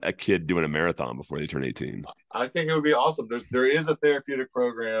thoughts on a kid doing a marathon before they turn 18? I think it would be awesome. There is a therapeutic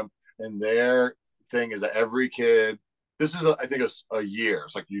program, and their thing is that every kid, this is, I think, a year.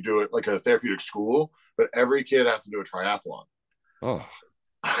 It's like you do it like a therapeutic school, but every kid has to do a triathlon. Oh.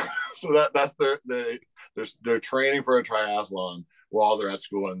 So that's they're training for a triathlon while they're at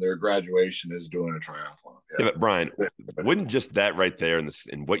school, and their graduation is doing a triathlon. Yeah, but Brian, wouldn't just that right there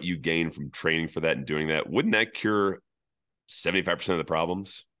and what you gain from training for that and doing that, wouldn't that cure 75% of the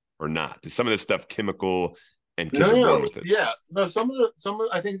problems or not? Is some of this stuff chemical and kids are born with it? Yeah, no, some of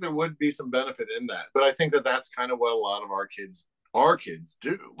I think there would be some benefit in that, but I think that's kind of what a lot of our kids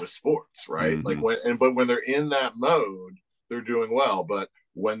do with sports, right? Mm-hmm. Like when they're in that mode, they're doing well, but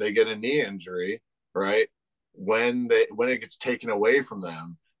when they get a knee injury, right? When it gets taken away from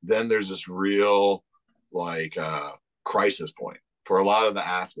them, then there's this real crisis point for a lot of the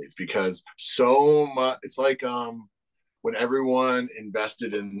athletes, because so much, it's like when everyone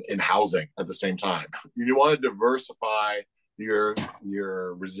invested in housing at the same time. You want to diversify your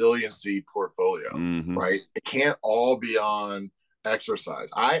resiliency portfolio, mm-hmm. right? It can't all be on exercise.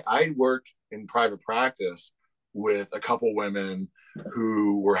 I worked in private practice with a couple women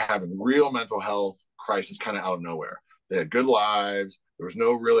who were having real mental health crisis kind of out of nowhere. They had good lives. There was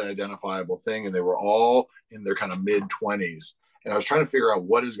no really identifiable thing. And they were all in their kind of mid-20s. And I was trying to figure out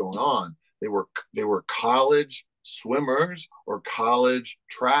what is going on. They were college swimmers or college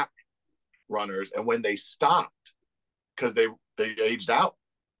track runners. And when they stopped, because they aged out,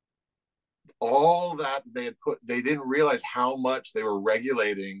 all that they had they didn't realize how much they were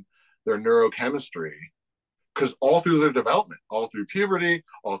regulating their neurochemistry. Because all through their development, all through puberty,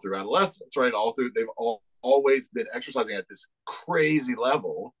 all through adolescence, right? They've always been exercising at this crazy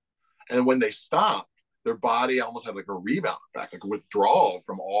level. And when they stopped, their body almost had like a rebound effect, like a withdrawal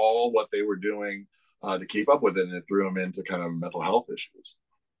from all what they were doing to keep up with it. And it threw them into kind of mental health issues.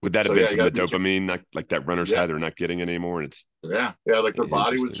 Would that have been from the dopamine, like that runner's high they're not getting anymore? And it's like their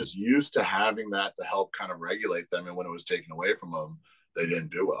body was just used to having that to help kind of regulate them. And when it was taken away from them, they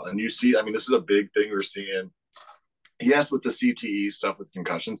didn't do well. And you see, I mean, this is a big thing we're seeing. Yes, with the CTE stuff with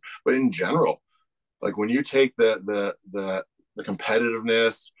concussions, but in general, like when you take the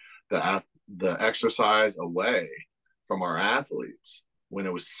competitiveness, the exercise away from our athletes, when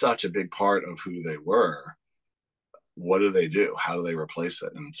it was such a big part of who they were, what do? How do they replace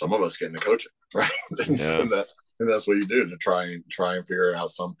it? And some of us get into coaching, right? And that's what you do to try and figure out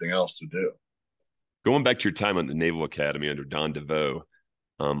something else to do. Going back to your time at the Naval Academy under Don DeVoe,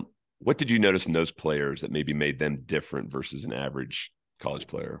 what did you notice in those players that maybe made them different versus an average college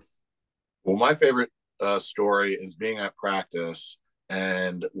player? Well, my favorite story is being at practice,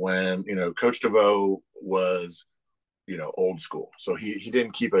 and when Coach DeVoe was old school, so he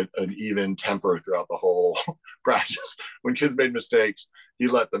didn't keep an even temper throughout the whole practice. When kids made mistakes, he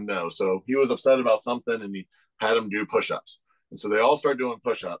let them know. So he was upset about something, and he had them do push-ups, and so they all start doing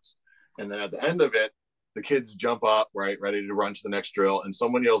push-ups, and then at the end of it, the kids jump up, right, ready to run to the next drill, and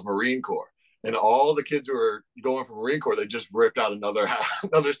someone yells Marine Corps. And all the kids who are going for Marine Corps, they just ripped out another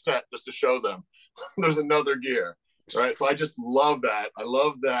set just to show them there's another gear, right? So I just love that. I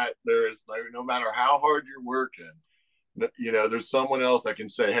love that there's, like, no matter how hard you're working, there's someone else that can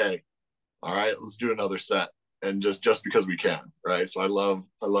say, hey, all right, let's do another set, and just because we can, right? So I love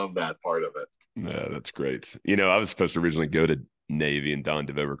that part of it. Yeah, that's great. I was supposed to originally go to Navy, and Don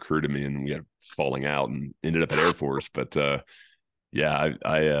DeVoe recruited me, and we had falling out and ended up at Air Force. But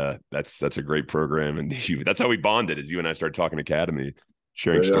yeah, that's a great program, and that's how we bonded. Is you and I started talking Academy,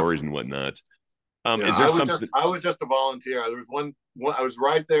 sharing stories and whatnot. Is there something? I was just a volunteer. There was one I was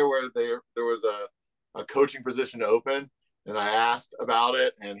right there where there was a coaching position open, and I asked about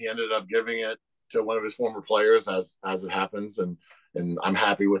it, and he ended up giving it to one of his former players, as it happens, and I'm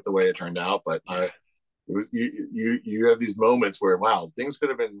happy with the way it turned out. But you have these moments where, wow, things could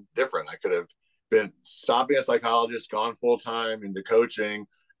have been different. I could have been stopping a psychologist, gone full time into coaching,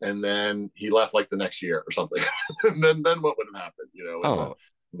 and then he left like the next year or something. And then what would have happened,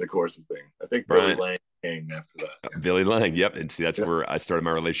 in the course of thing? I think Billy Lang came after that. Billy Lang, yep. And see, that's where I started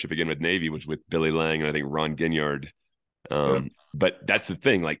my relationship again with Navy, was with Billy Lang and I think Ron Ginyard. But that's the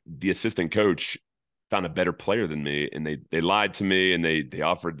thing, like the assistant coach found a better player than me, and they lied to me, and they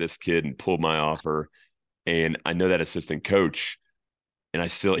offered this kid and pulled my offer. And I know that assistant coach, and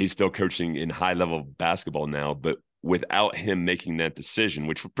he's still coaching in high level basketball now, but without him making that decision,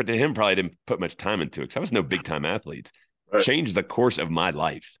 which to him probably didn't put much time into it, because I was no big time athlete, changed the course of my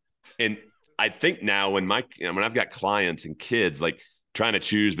life. And I think now when I've got clients and kids like trying to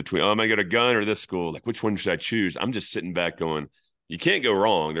choose between, am I going to Gunn or this school? Like, which one should I choose? I'm just sitting back going, you can't go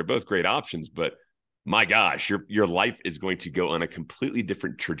wrong. They're both great options, but my gosh, your life is going to go on a completely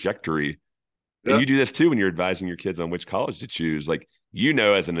different trajectory. And you do this too when you're advising your kids on which college to choose. Like,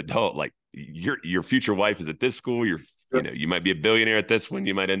 as an adult, like your future wife is at this school. You might be a billionaire at this one.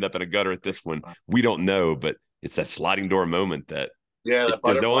 You might end up in a gutter at this one. We don't know, but it's that sliding door moment that there's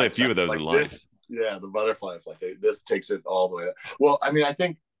only a few of those in life. The butterfly effect. This takes it all the way. Well, I mean, I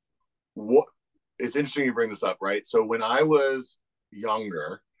think it's interesting you bring this up, right? So when I was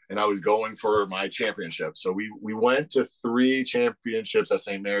younger and I was going for my championship, so we went to 3 championships at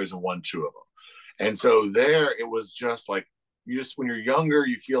St. Mary's and won 2 of them. And so there it was just like, when you're younger,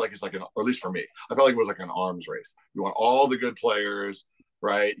 you feel like it's like or at least for me, I felt like it was like an arms race. You want all the good players,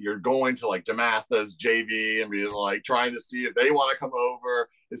 right? You're going to like DeMatha's JV and being like trying to see if they want to come over.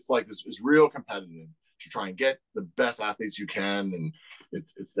 It's like this is real competitive to try and get the best athletes you can. And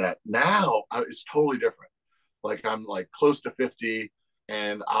it's that now it's totally different. Like I'm like close to 50,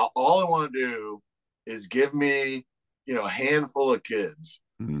 and all I want to do is give me, a handful of kids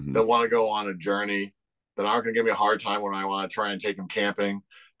that want to go on a journey, that aren't going to give me a hard time when I want to try and take them camping,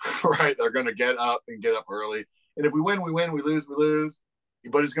 right? They're going to get up early. And if we win, we win. We lose, we lose.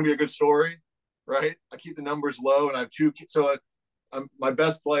 But it's going to be a good story, right? I keep the numbers low, and I have 2 kids. So my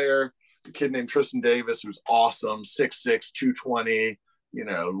best player, a kid named Tristan Davis, who's awesome, 6'6", 220,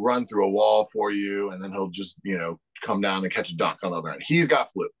 run through a wall for you, and then he'll just, come down and catch a dunk on the other end. He's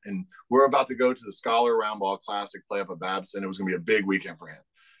got flu, and we're about to go to the Scholar Round Ball Classic, play up at Babson. It was going to be a big weekend for him.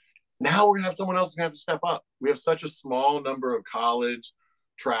 Now we're going to have someone else who's going to have to step up. We have such a small number of college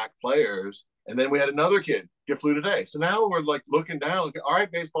track players, and then we had another kid get flu today. So now we're like looking down, all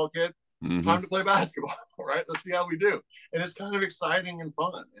right, baseball kid, time to play basketball, right? Let's see how we do. And it's kind of exciting and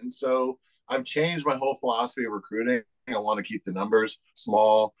fun. And so I've changed my whole philosophy of recruiting. I want to keep the numbers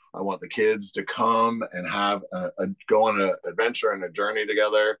small. I want the kids to come and have go on an adventure and a journey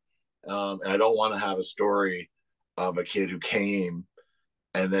together. And I don't want to have a story of a kid who came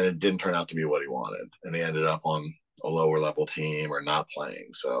and then it didn't turn out to be what he wanted, and he ended up on a lower level team or not playing.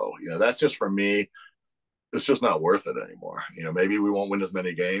 So, that's just for me. It's just not worth it anymore. Maybe we won't win as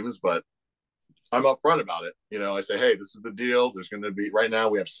many games, but I'm upfront about it. I say, hey, this is the deal. There's going to be, right now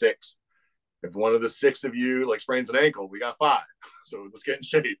we have 6. If one of the 6 of you like sprains an ankle, we got 5. So let's get in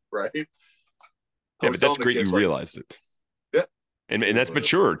shape, right? Yeah, but that's great you realized it. Yeah. And that's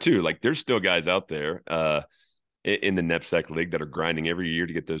mature too. Like there's still guys out there in the NEPSAC league that are grinding every year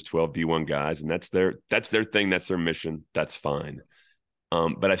to get those 12 D1 guys. And that's their thing. That's their mission. That's fine.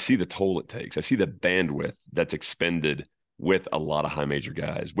 But I see the toll it takes. I see the bandwidth that's expended with a lot of high major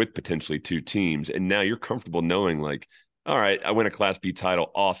guys, with potentially 2 teams. And now you're comfortable knowing like, all right, I win a Class B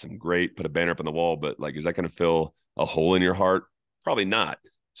title. Awesome. Great. Put a banner up on the wall. But like, is that going to fill a hole in your heart? Probably not.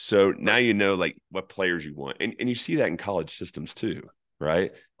 So now you know like what players you want. And you see that in college systems too,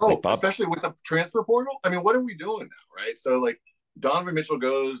 right? Oh, like especially with the transfer portal. I mean, what are we doing now, right? So like Donovan Mitchell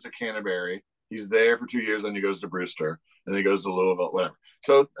goes to Canterbury. He's there for 2 years, then he goes to Brewster, and then he goes to Louisville, whatever.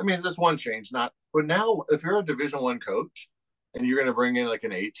 So, I mean, this one change, but now if you're a Division I coach and you're going to bring in like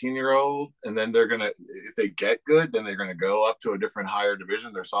an 18-year-old, and then they're going to, if they get good, then they're going to go up to a different higher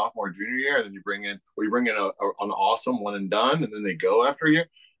division their sophomore, junior year, and then you bring in an awesome one and done, and then they go after a year.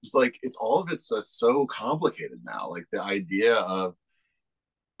 it's like it's all of it's so complicated now. Like the idea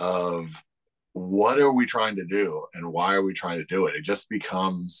of what are we trying to do and why are we trying to do it? It just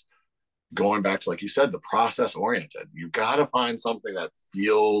becomes going back to, like you said, the process oriented. You got to find something that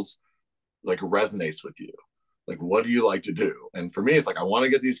feels like resonates with you. Like, what do you like to do? And for me, it's like, I want to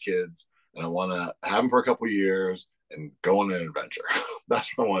get these kids and I want to have them for a couple of years and go on an adventure.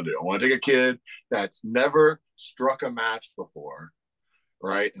 That's what I want to do. I want to take a kid that's never struck a match before,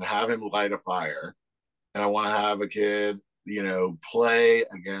 right? And have him light a fire. And I want to have a kid, play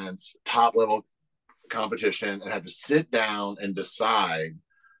against top level competition and have to sit down and decide,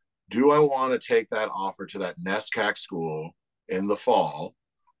 do I want to take that offer to that NESCAC school in the fall,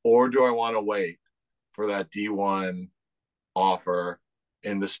 or do I want to wait for that D1 offer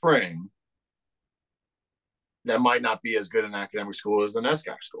in the spring that might not be as good an academic school as the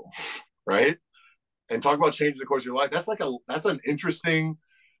NESCAC school, right? And talk about changing the course of your life. That's an interesting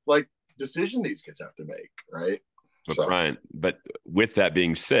decision these kids have to make, right? But Brian, but with that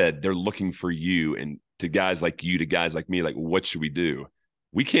being said, they're looking for you, and to guys like you, to guys like me, like, what should we do?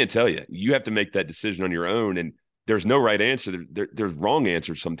 We can't tell you. You have to make that decision on your own, and there's no right answer. There's wrong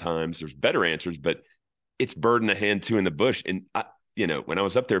answers sometimes. There's better answers, but it's bird in the hand, two in the bush. And when I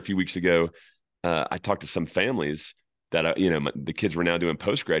was up there a few weeks ago, I talked to some families that the kids were now doing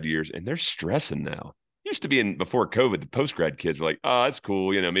post-grad years, and they're stressing now. Used to be before COVID, the post-grad kids were like, oh, that's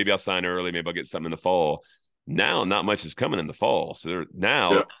cool. Maybe I'll sign early. Maybe I'll get something in the fall. Now, not much is coming in the fall. So they're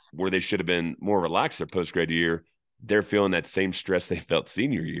now where they should have been more relaxed their post-grad year, they're feeling that same stress they felt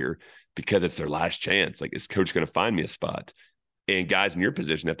senior year because it's their last chance. Like, is coach going to find me a spot? And guys in your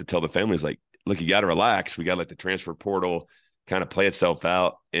position have to tell the families, like, look, you got to relax. We got to let the transfer portal kind of play itself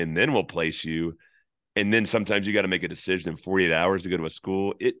out, and then we'll place you. And then sometimes you got to make a decision in 48 hours to go to a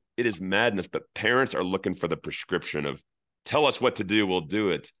school. It is madness, but parents are looking for the prescription of tell us what to do, we'll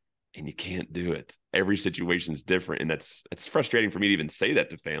do it. And you can't do it. Every situation is different. And that's frustrating for me to even say that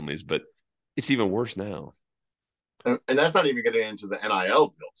to families, but it's even worse now. And that's not even getting into the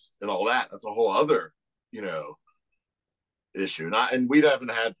NIL deals and all that. That's a whole other, issue. And we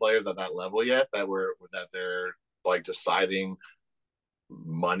haven't had players at that level yet that they're like deciding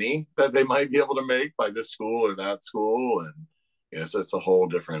money that they might be able to make by this school or that school. And, so it's a whole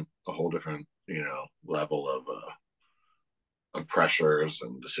different, level of pressures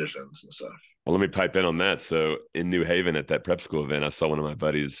and decisions and stuff. Well, let me pipe in on that. So in New Haven at that prep school event, I saw one of my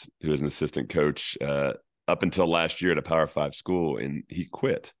buddies who was an assistant coach up until last year at a Power 5 school, and he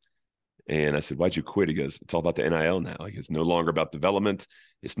quit. And I said, why'd you quit? He goes, it's all about the NIL now. He goes, no longer about development.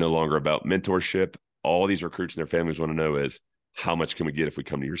 It's no longer about mentorship. All these recruits and their families want to know is, how much can we get if we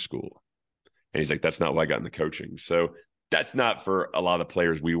come to your school? And he's like, that's not why I got into coaching. So that's not for a lot of the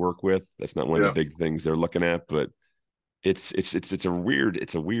players we work with. That's not one of the big things they're looking at, but it's a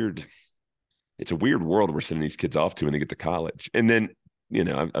weird world we're sending these kids off to when they get to college. And then,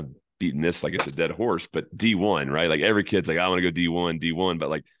 I've beaten this like it's a dead horse, but D1, right? Like every kid's like, I want to go D1,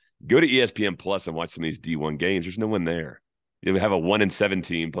 but like go to ESPN Plus and watch some of these D1 games. There's no one there. You have a 1-7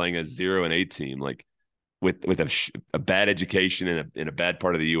 team playing a 0-8 team, like with a bad education in a bad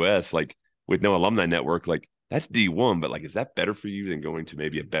part of the US, like with no alumni network, like that's D1, but like, is that better for you than going to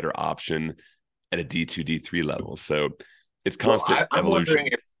maybe a better option at a D2, D3 level? So it's constant evolution.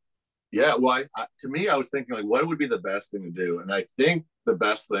 To me, I was thinking like, what would be the best thing to do? And I think the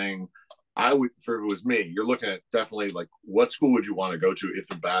best thing if it was me, you're looking at definitely like, what school would you want to go to if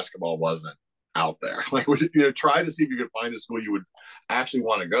the basketball wasn't out there? Like, try to see if you could find a school you would actually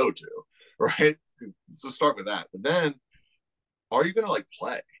want to go to, right? So start with that. But then, are you going to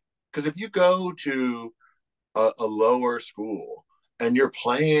play? Because if you go to a lower school and you're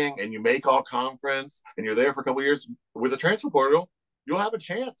playing and you make all conference and you're there for a couple of years with a transfer portal, you'll have a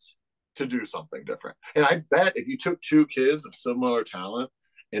chance to do something different. And I bet if you took two kids of similar talent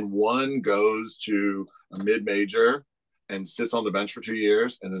and one goes to a mid-major and sits on the bench for 2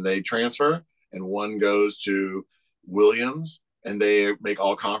 years and then they transfer, and one goes to Williams and they make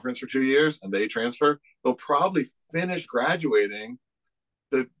all conference for 2 years and they transfer, they'll probably finish graduating.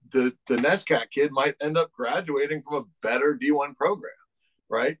 The NESCAC kid might end up graduating from a better D1 program,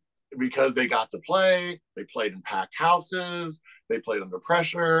 right? Because they got to play, they played in packed houses, they played under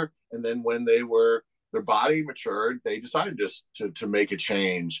pressure. And then when their body matured, they decided just to make a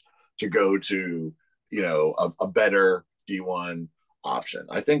change to go to, a better D1 option.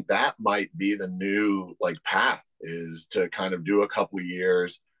 I think that might be the new path, is to kind of do a couple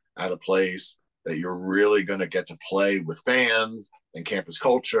years at a place that you're really going to get to play with fans and campus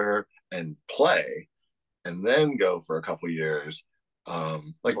culture and play, and then go for a couple years. I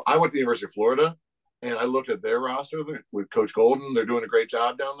went to the University of Florida, And I looked at their roster with Coach Golden. They're doing a great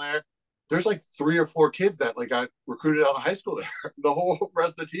job down there. There's like 3 or 4 kids that like got recruited out of high school there. The whole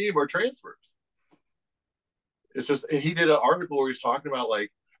rest of the team are transfers. It's just, and he did an article where he's talking about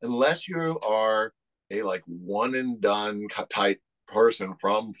like, unless you are a like one and done type person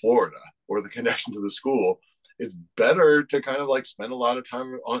from Florida or the connection to the school, it's better to kind of like spend a lot of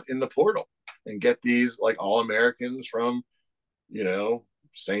time in the portal and get these like All-Americans from, you know,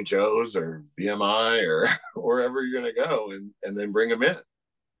 St. Joe's or VMI or wherever you're going to go and then bring them in.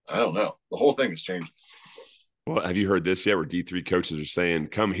 I don't know. The whole thing has changed. Well, have you heard this yet where D3 coaches are saying,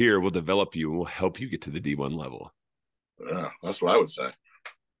 come here, we'll develop you and we'll help you get to the D1 level? Yeah, that's what I would say.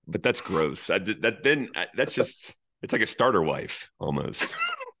 But that's gross. That's just, it's like a starter wife almost.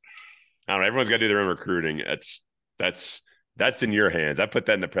 I don't know. Everyone's got to do their own recruiting. That's in your hands. I put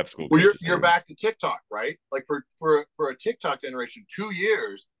that in the prep school. Well, you're back to TikTok, right? Like for a TikTok generation, 2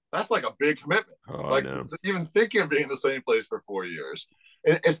 years, that's like a big commitment. Oh, like even thinking of being in the same place for 4 years.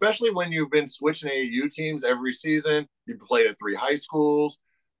 And especially when you've been switching AAU teams every season, you played at 3 high schools,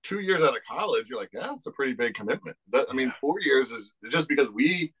 2 years out of college, you're like, yeah, that's a pretty big commitment. I mean, 4 years is just because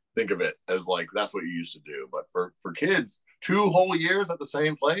we think of it as like, that's what you used to do. But for kids, 2 whole years at the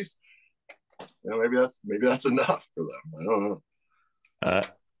same place, you know, maybe that's enough for them. I don't know.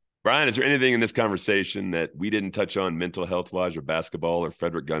 Brian, is there anything in this conversation that we didn't touch on mental health wise or basketball or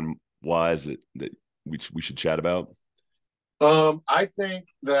Frederick Gunn wise that we should chat about? I think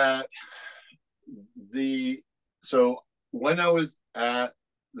that so when I was at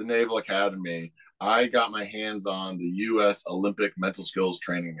the Naval Academy, I got my hands on the U.S. Olympic Mental Skills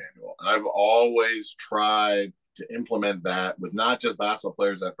Training Manual. And I've always tried to implement that with not just basketball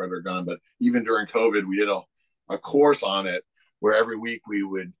players at Frederick Gunn, but even during COVID, we did a course on it where every week we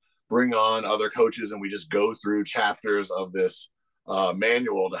would bring on other coaches and we just go through chapters of this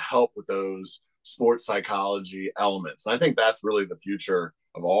manual to help with those sports psychology elements. And I think that's really the future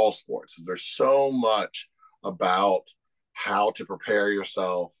of all sports. There's so much about how to prepare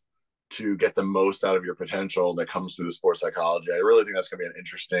yourself to get the most out of your potential that comes through the sports psychology. I really think that's going to be an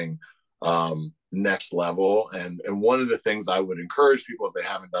interesting next level. And one of the things I would encourage people, if they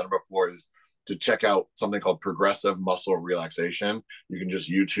haven't done it before, is to check out something called progressive muscle relaxation. You can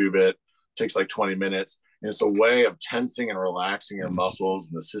just YouTube it. It takes like 20 minutes. And it's a way of tensing and relaxing your muscles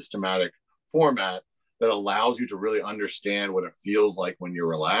in the systematic format that allows you to really understand what it feels like when you're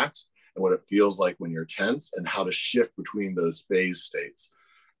relaxed and what it feels like when you're tense and how to shift between those phase states.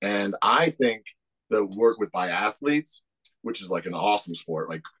 And I think the work with biathletes, which is like an awesome sport,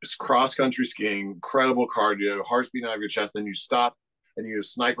 like it's cross-country skiing, incredible cardio, heart's beating out of your chest, then you stop and you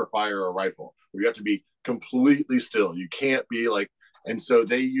sniper fire a rifle where you have to be completely still. You can't be like, and so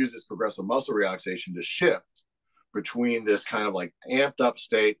they use this progressive muscle relaxation to shift between this kind of like amped up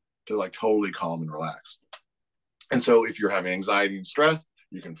state to like totally calm and relaxed. And so if you're having anxiety and stress,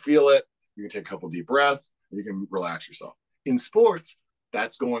 you can feel it. You can take a couple deep breaths. You can relax yourself. In sports,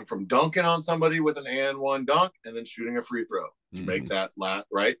 that's going from dunking on somebody with an and one dunk and then shooting a free throw to make that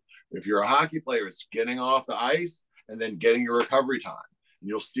right. If you're a hockey player, it's getting off the ice and then getting your recovery time. And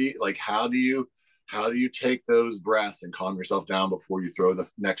you'll see like how do you take those breaths and calm yourself down before you throw the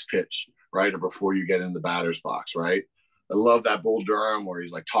next pitch, right? Or before you get in the batter's box, right? I love that Bull Durham where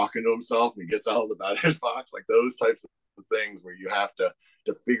he's like talking to himself and he gets out of the batter's box, like those types of things where you have to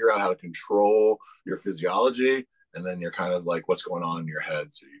figure out how to control your physiology. And then you're kind of like, what's going on in your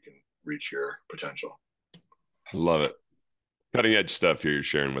head so you can reach your potential. Love it. Cutting edge stuff here you're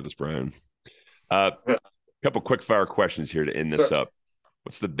sharing with us, Brian. A couple quick fire questions here to end this up.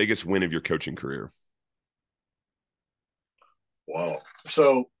 What's the biggest win of your coaching career? Wow.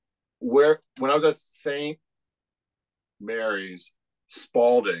 So when I was at St. Mary's,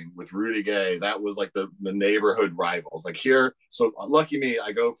 Spalding with Rudy Gay, that was like the neighborhood rivals. Like here, so lucky me,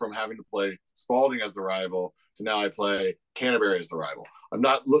 I go from having to play Spalding as the rival to now I play Canterbury as the rival. I'm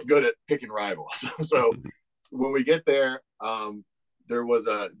not good at picking rivals. So when we get there, there was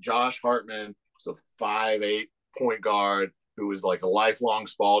a Josh Hartman, who's a 5'8" point guard who was like a lifelong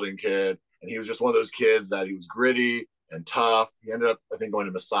Spalding kid. And he was just one of those kids that he was gritty and tough. He ended up, I think, going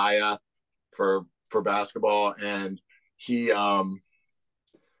to Messiah for basketball. And he got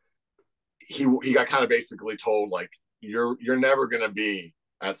kind of basically told like, you're never going to be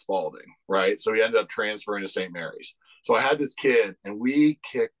at Spalding, right? So he ended up transferring to St. Mary's. So I had this kid and we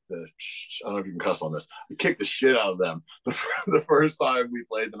kicked I don't know if you can cuss on this. We kicked the shit out of them. The first time we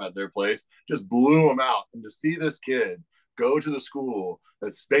played them at their place, just blew them out. And to see this kid go to the school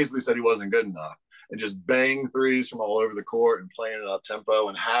that's basically said he wasn't good enough and just bang threes from all over the court and playing it up tempo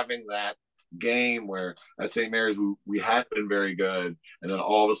and having that game where at St. Mary's we had been very good, and then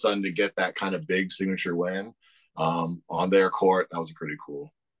all of a sudden to get that kind of big signature win on their court, that was a pretty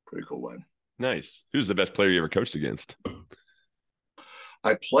cool win. Nice. Who's the best player you ever coached against?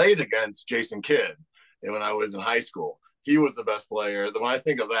 I played against Jason Kidd when I was in high school. He was the best player. When I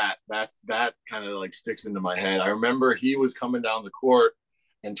think of that kind of like sticks into my head. I remember he was coming down the court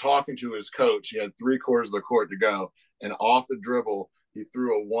and talking to his coach. He had 3/4 of the court to go, and off the dribble, he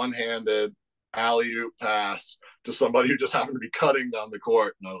threw a one-handed alley-oop pass to somebody who just happened to be cutting down the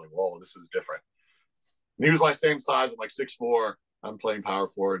court. And I was like, whoa, this is different. And he was my same size. I'm like 6'4". I'm playing power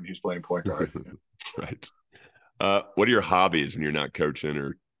forward, and he's playing point guard. Right. What are your hobbies when you're not coaching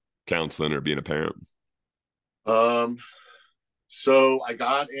or counseling or being a parent? So I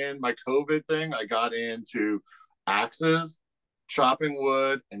got in my COVID thing. I got into axes, chopping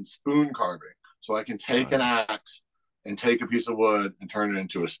wood, and spoon carving. So I can take an axe and take a piece of wood and turn it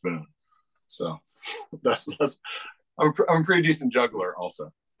into a spoon. So that's I'm a pretty decent juggler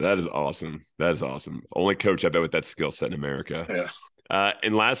also. That is awesome. That is awesome. Only coach I bet with that skill set in America. Yeah.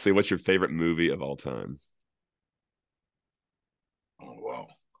 And lastly, what's your favorite movie of all time? Oh, wow.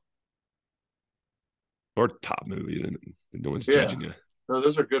 Or top movie. No one's judging you. No,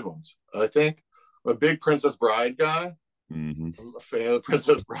 those are good ones. I think I'm a big Princess Bride guy. Mm-hmm. I'm a fan of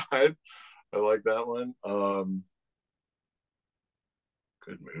Princess Bride. I like that one.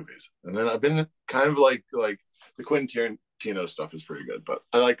 Good movies. And then I've been kind of like the Quentin Tarantino stuff is pretty good, but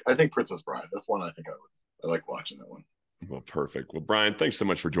I think Princess Bride. That's one I think I like watching that one. Well, perfect. Well, Brian, thanks so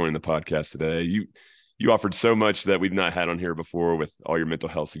much for joining the podcast today. You offered so much that we've not had on here before with all your mental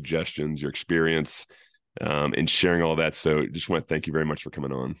health suggestions, your experience, and sharing all that. So just want to thank you very much for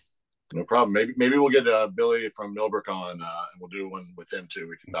coming on. No problem. Maybe we'll get Billy from Millbrook on, and we'll do one with him too.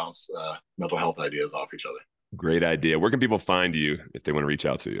 We can bounce mental health ideas off each other. Great idea. Where can people find you if they want to reach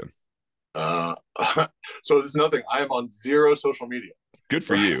out to you? So this is another thing. I am on 0 social media. Good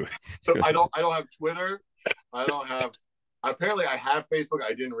for you. So I don't have Twitter. Apparently I have Facebook. I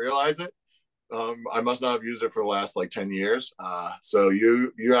didn't realize it. I must not have used it for the last like 10 years. So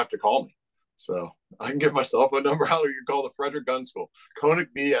you have to call me. So I can give myself a number out, or you can call the Frederick Gunn School. Konik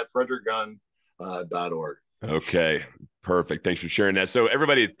B at frederickgunn.org. Okay, perfect. Thanks for sharing that. So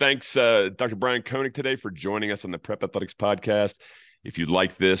everybody, thanks Dr. Brian Konik today for joining us on the Prep Athletics Podcast. If you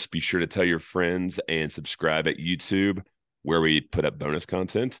like this, be sure to tell your friends and subscribe at YouTube, where we put up bonus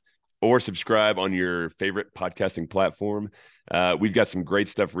content, or subscribe on your favorite podcasting platform. We've got some great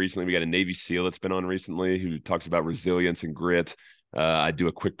stuff recently. We got a Navy SEAL that's been on recently who talks about resilience and grit. I do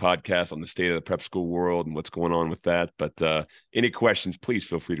a quick podcast on the state of the prep school world and what's going on with that. But any questions, please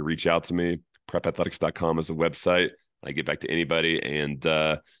feel free to reach out to me. Prepathletics.com is the website. I get back to anybody. And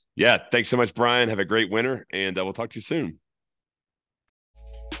yeah, thanks so much, Brian. Have a great winter, and we'll talk to you soon.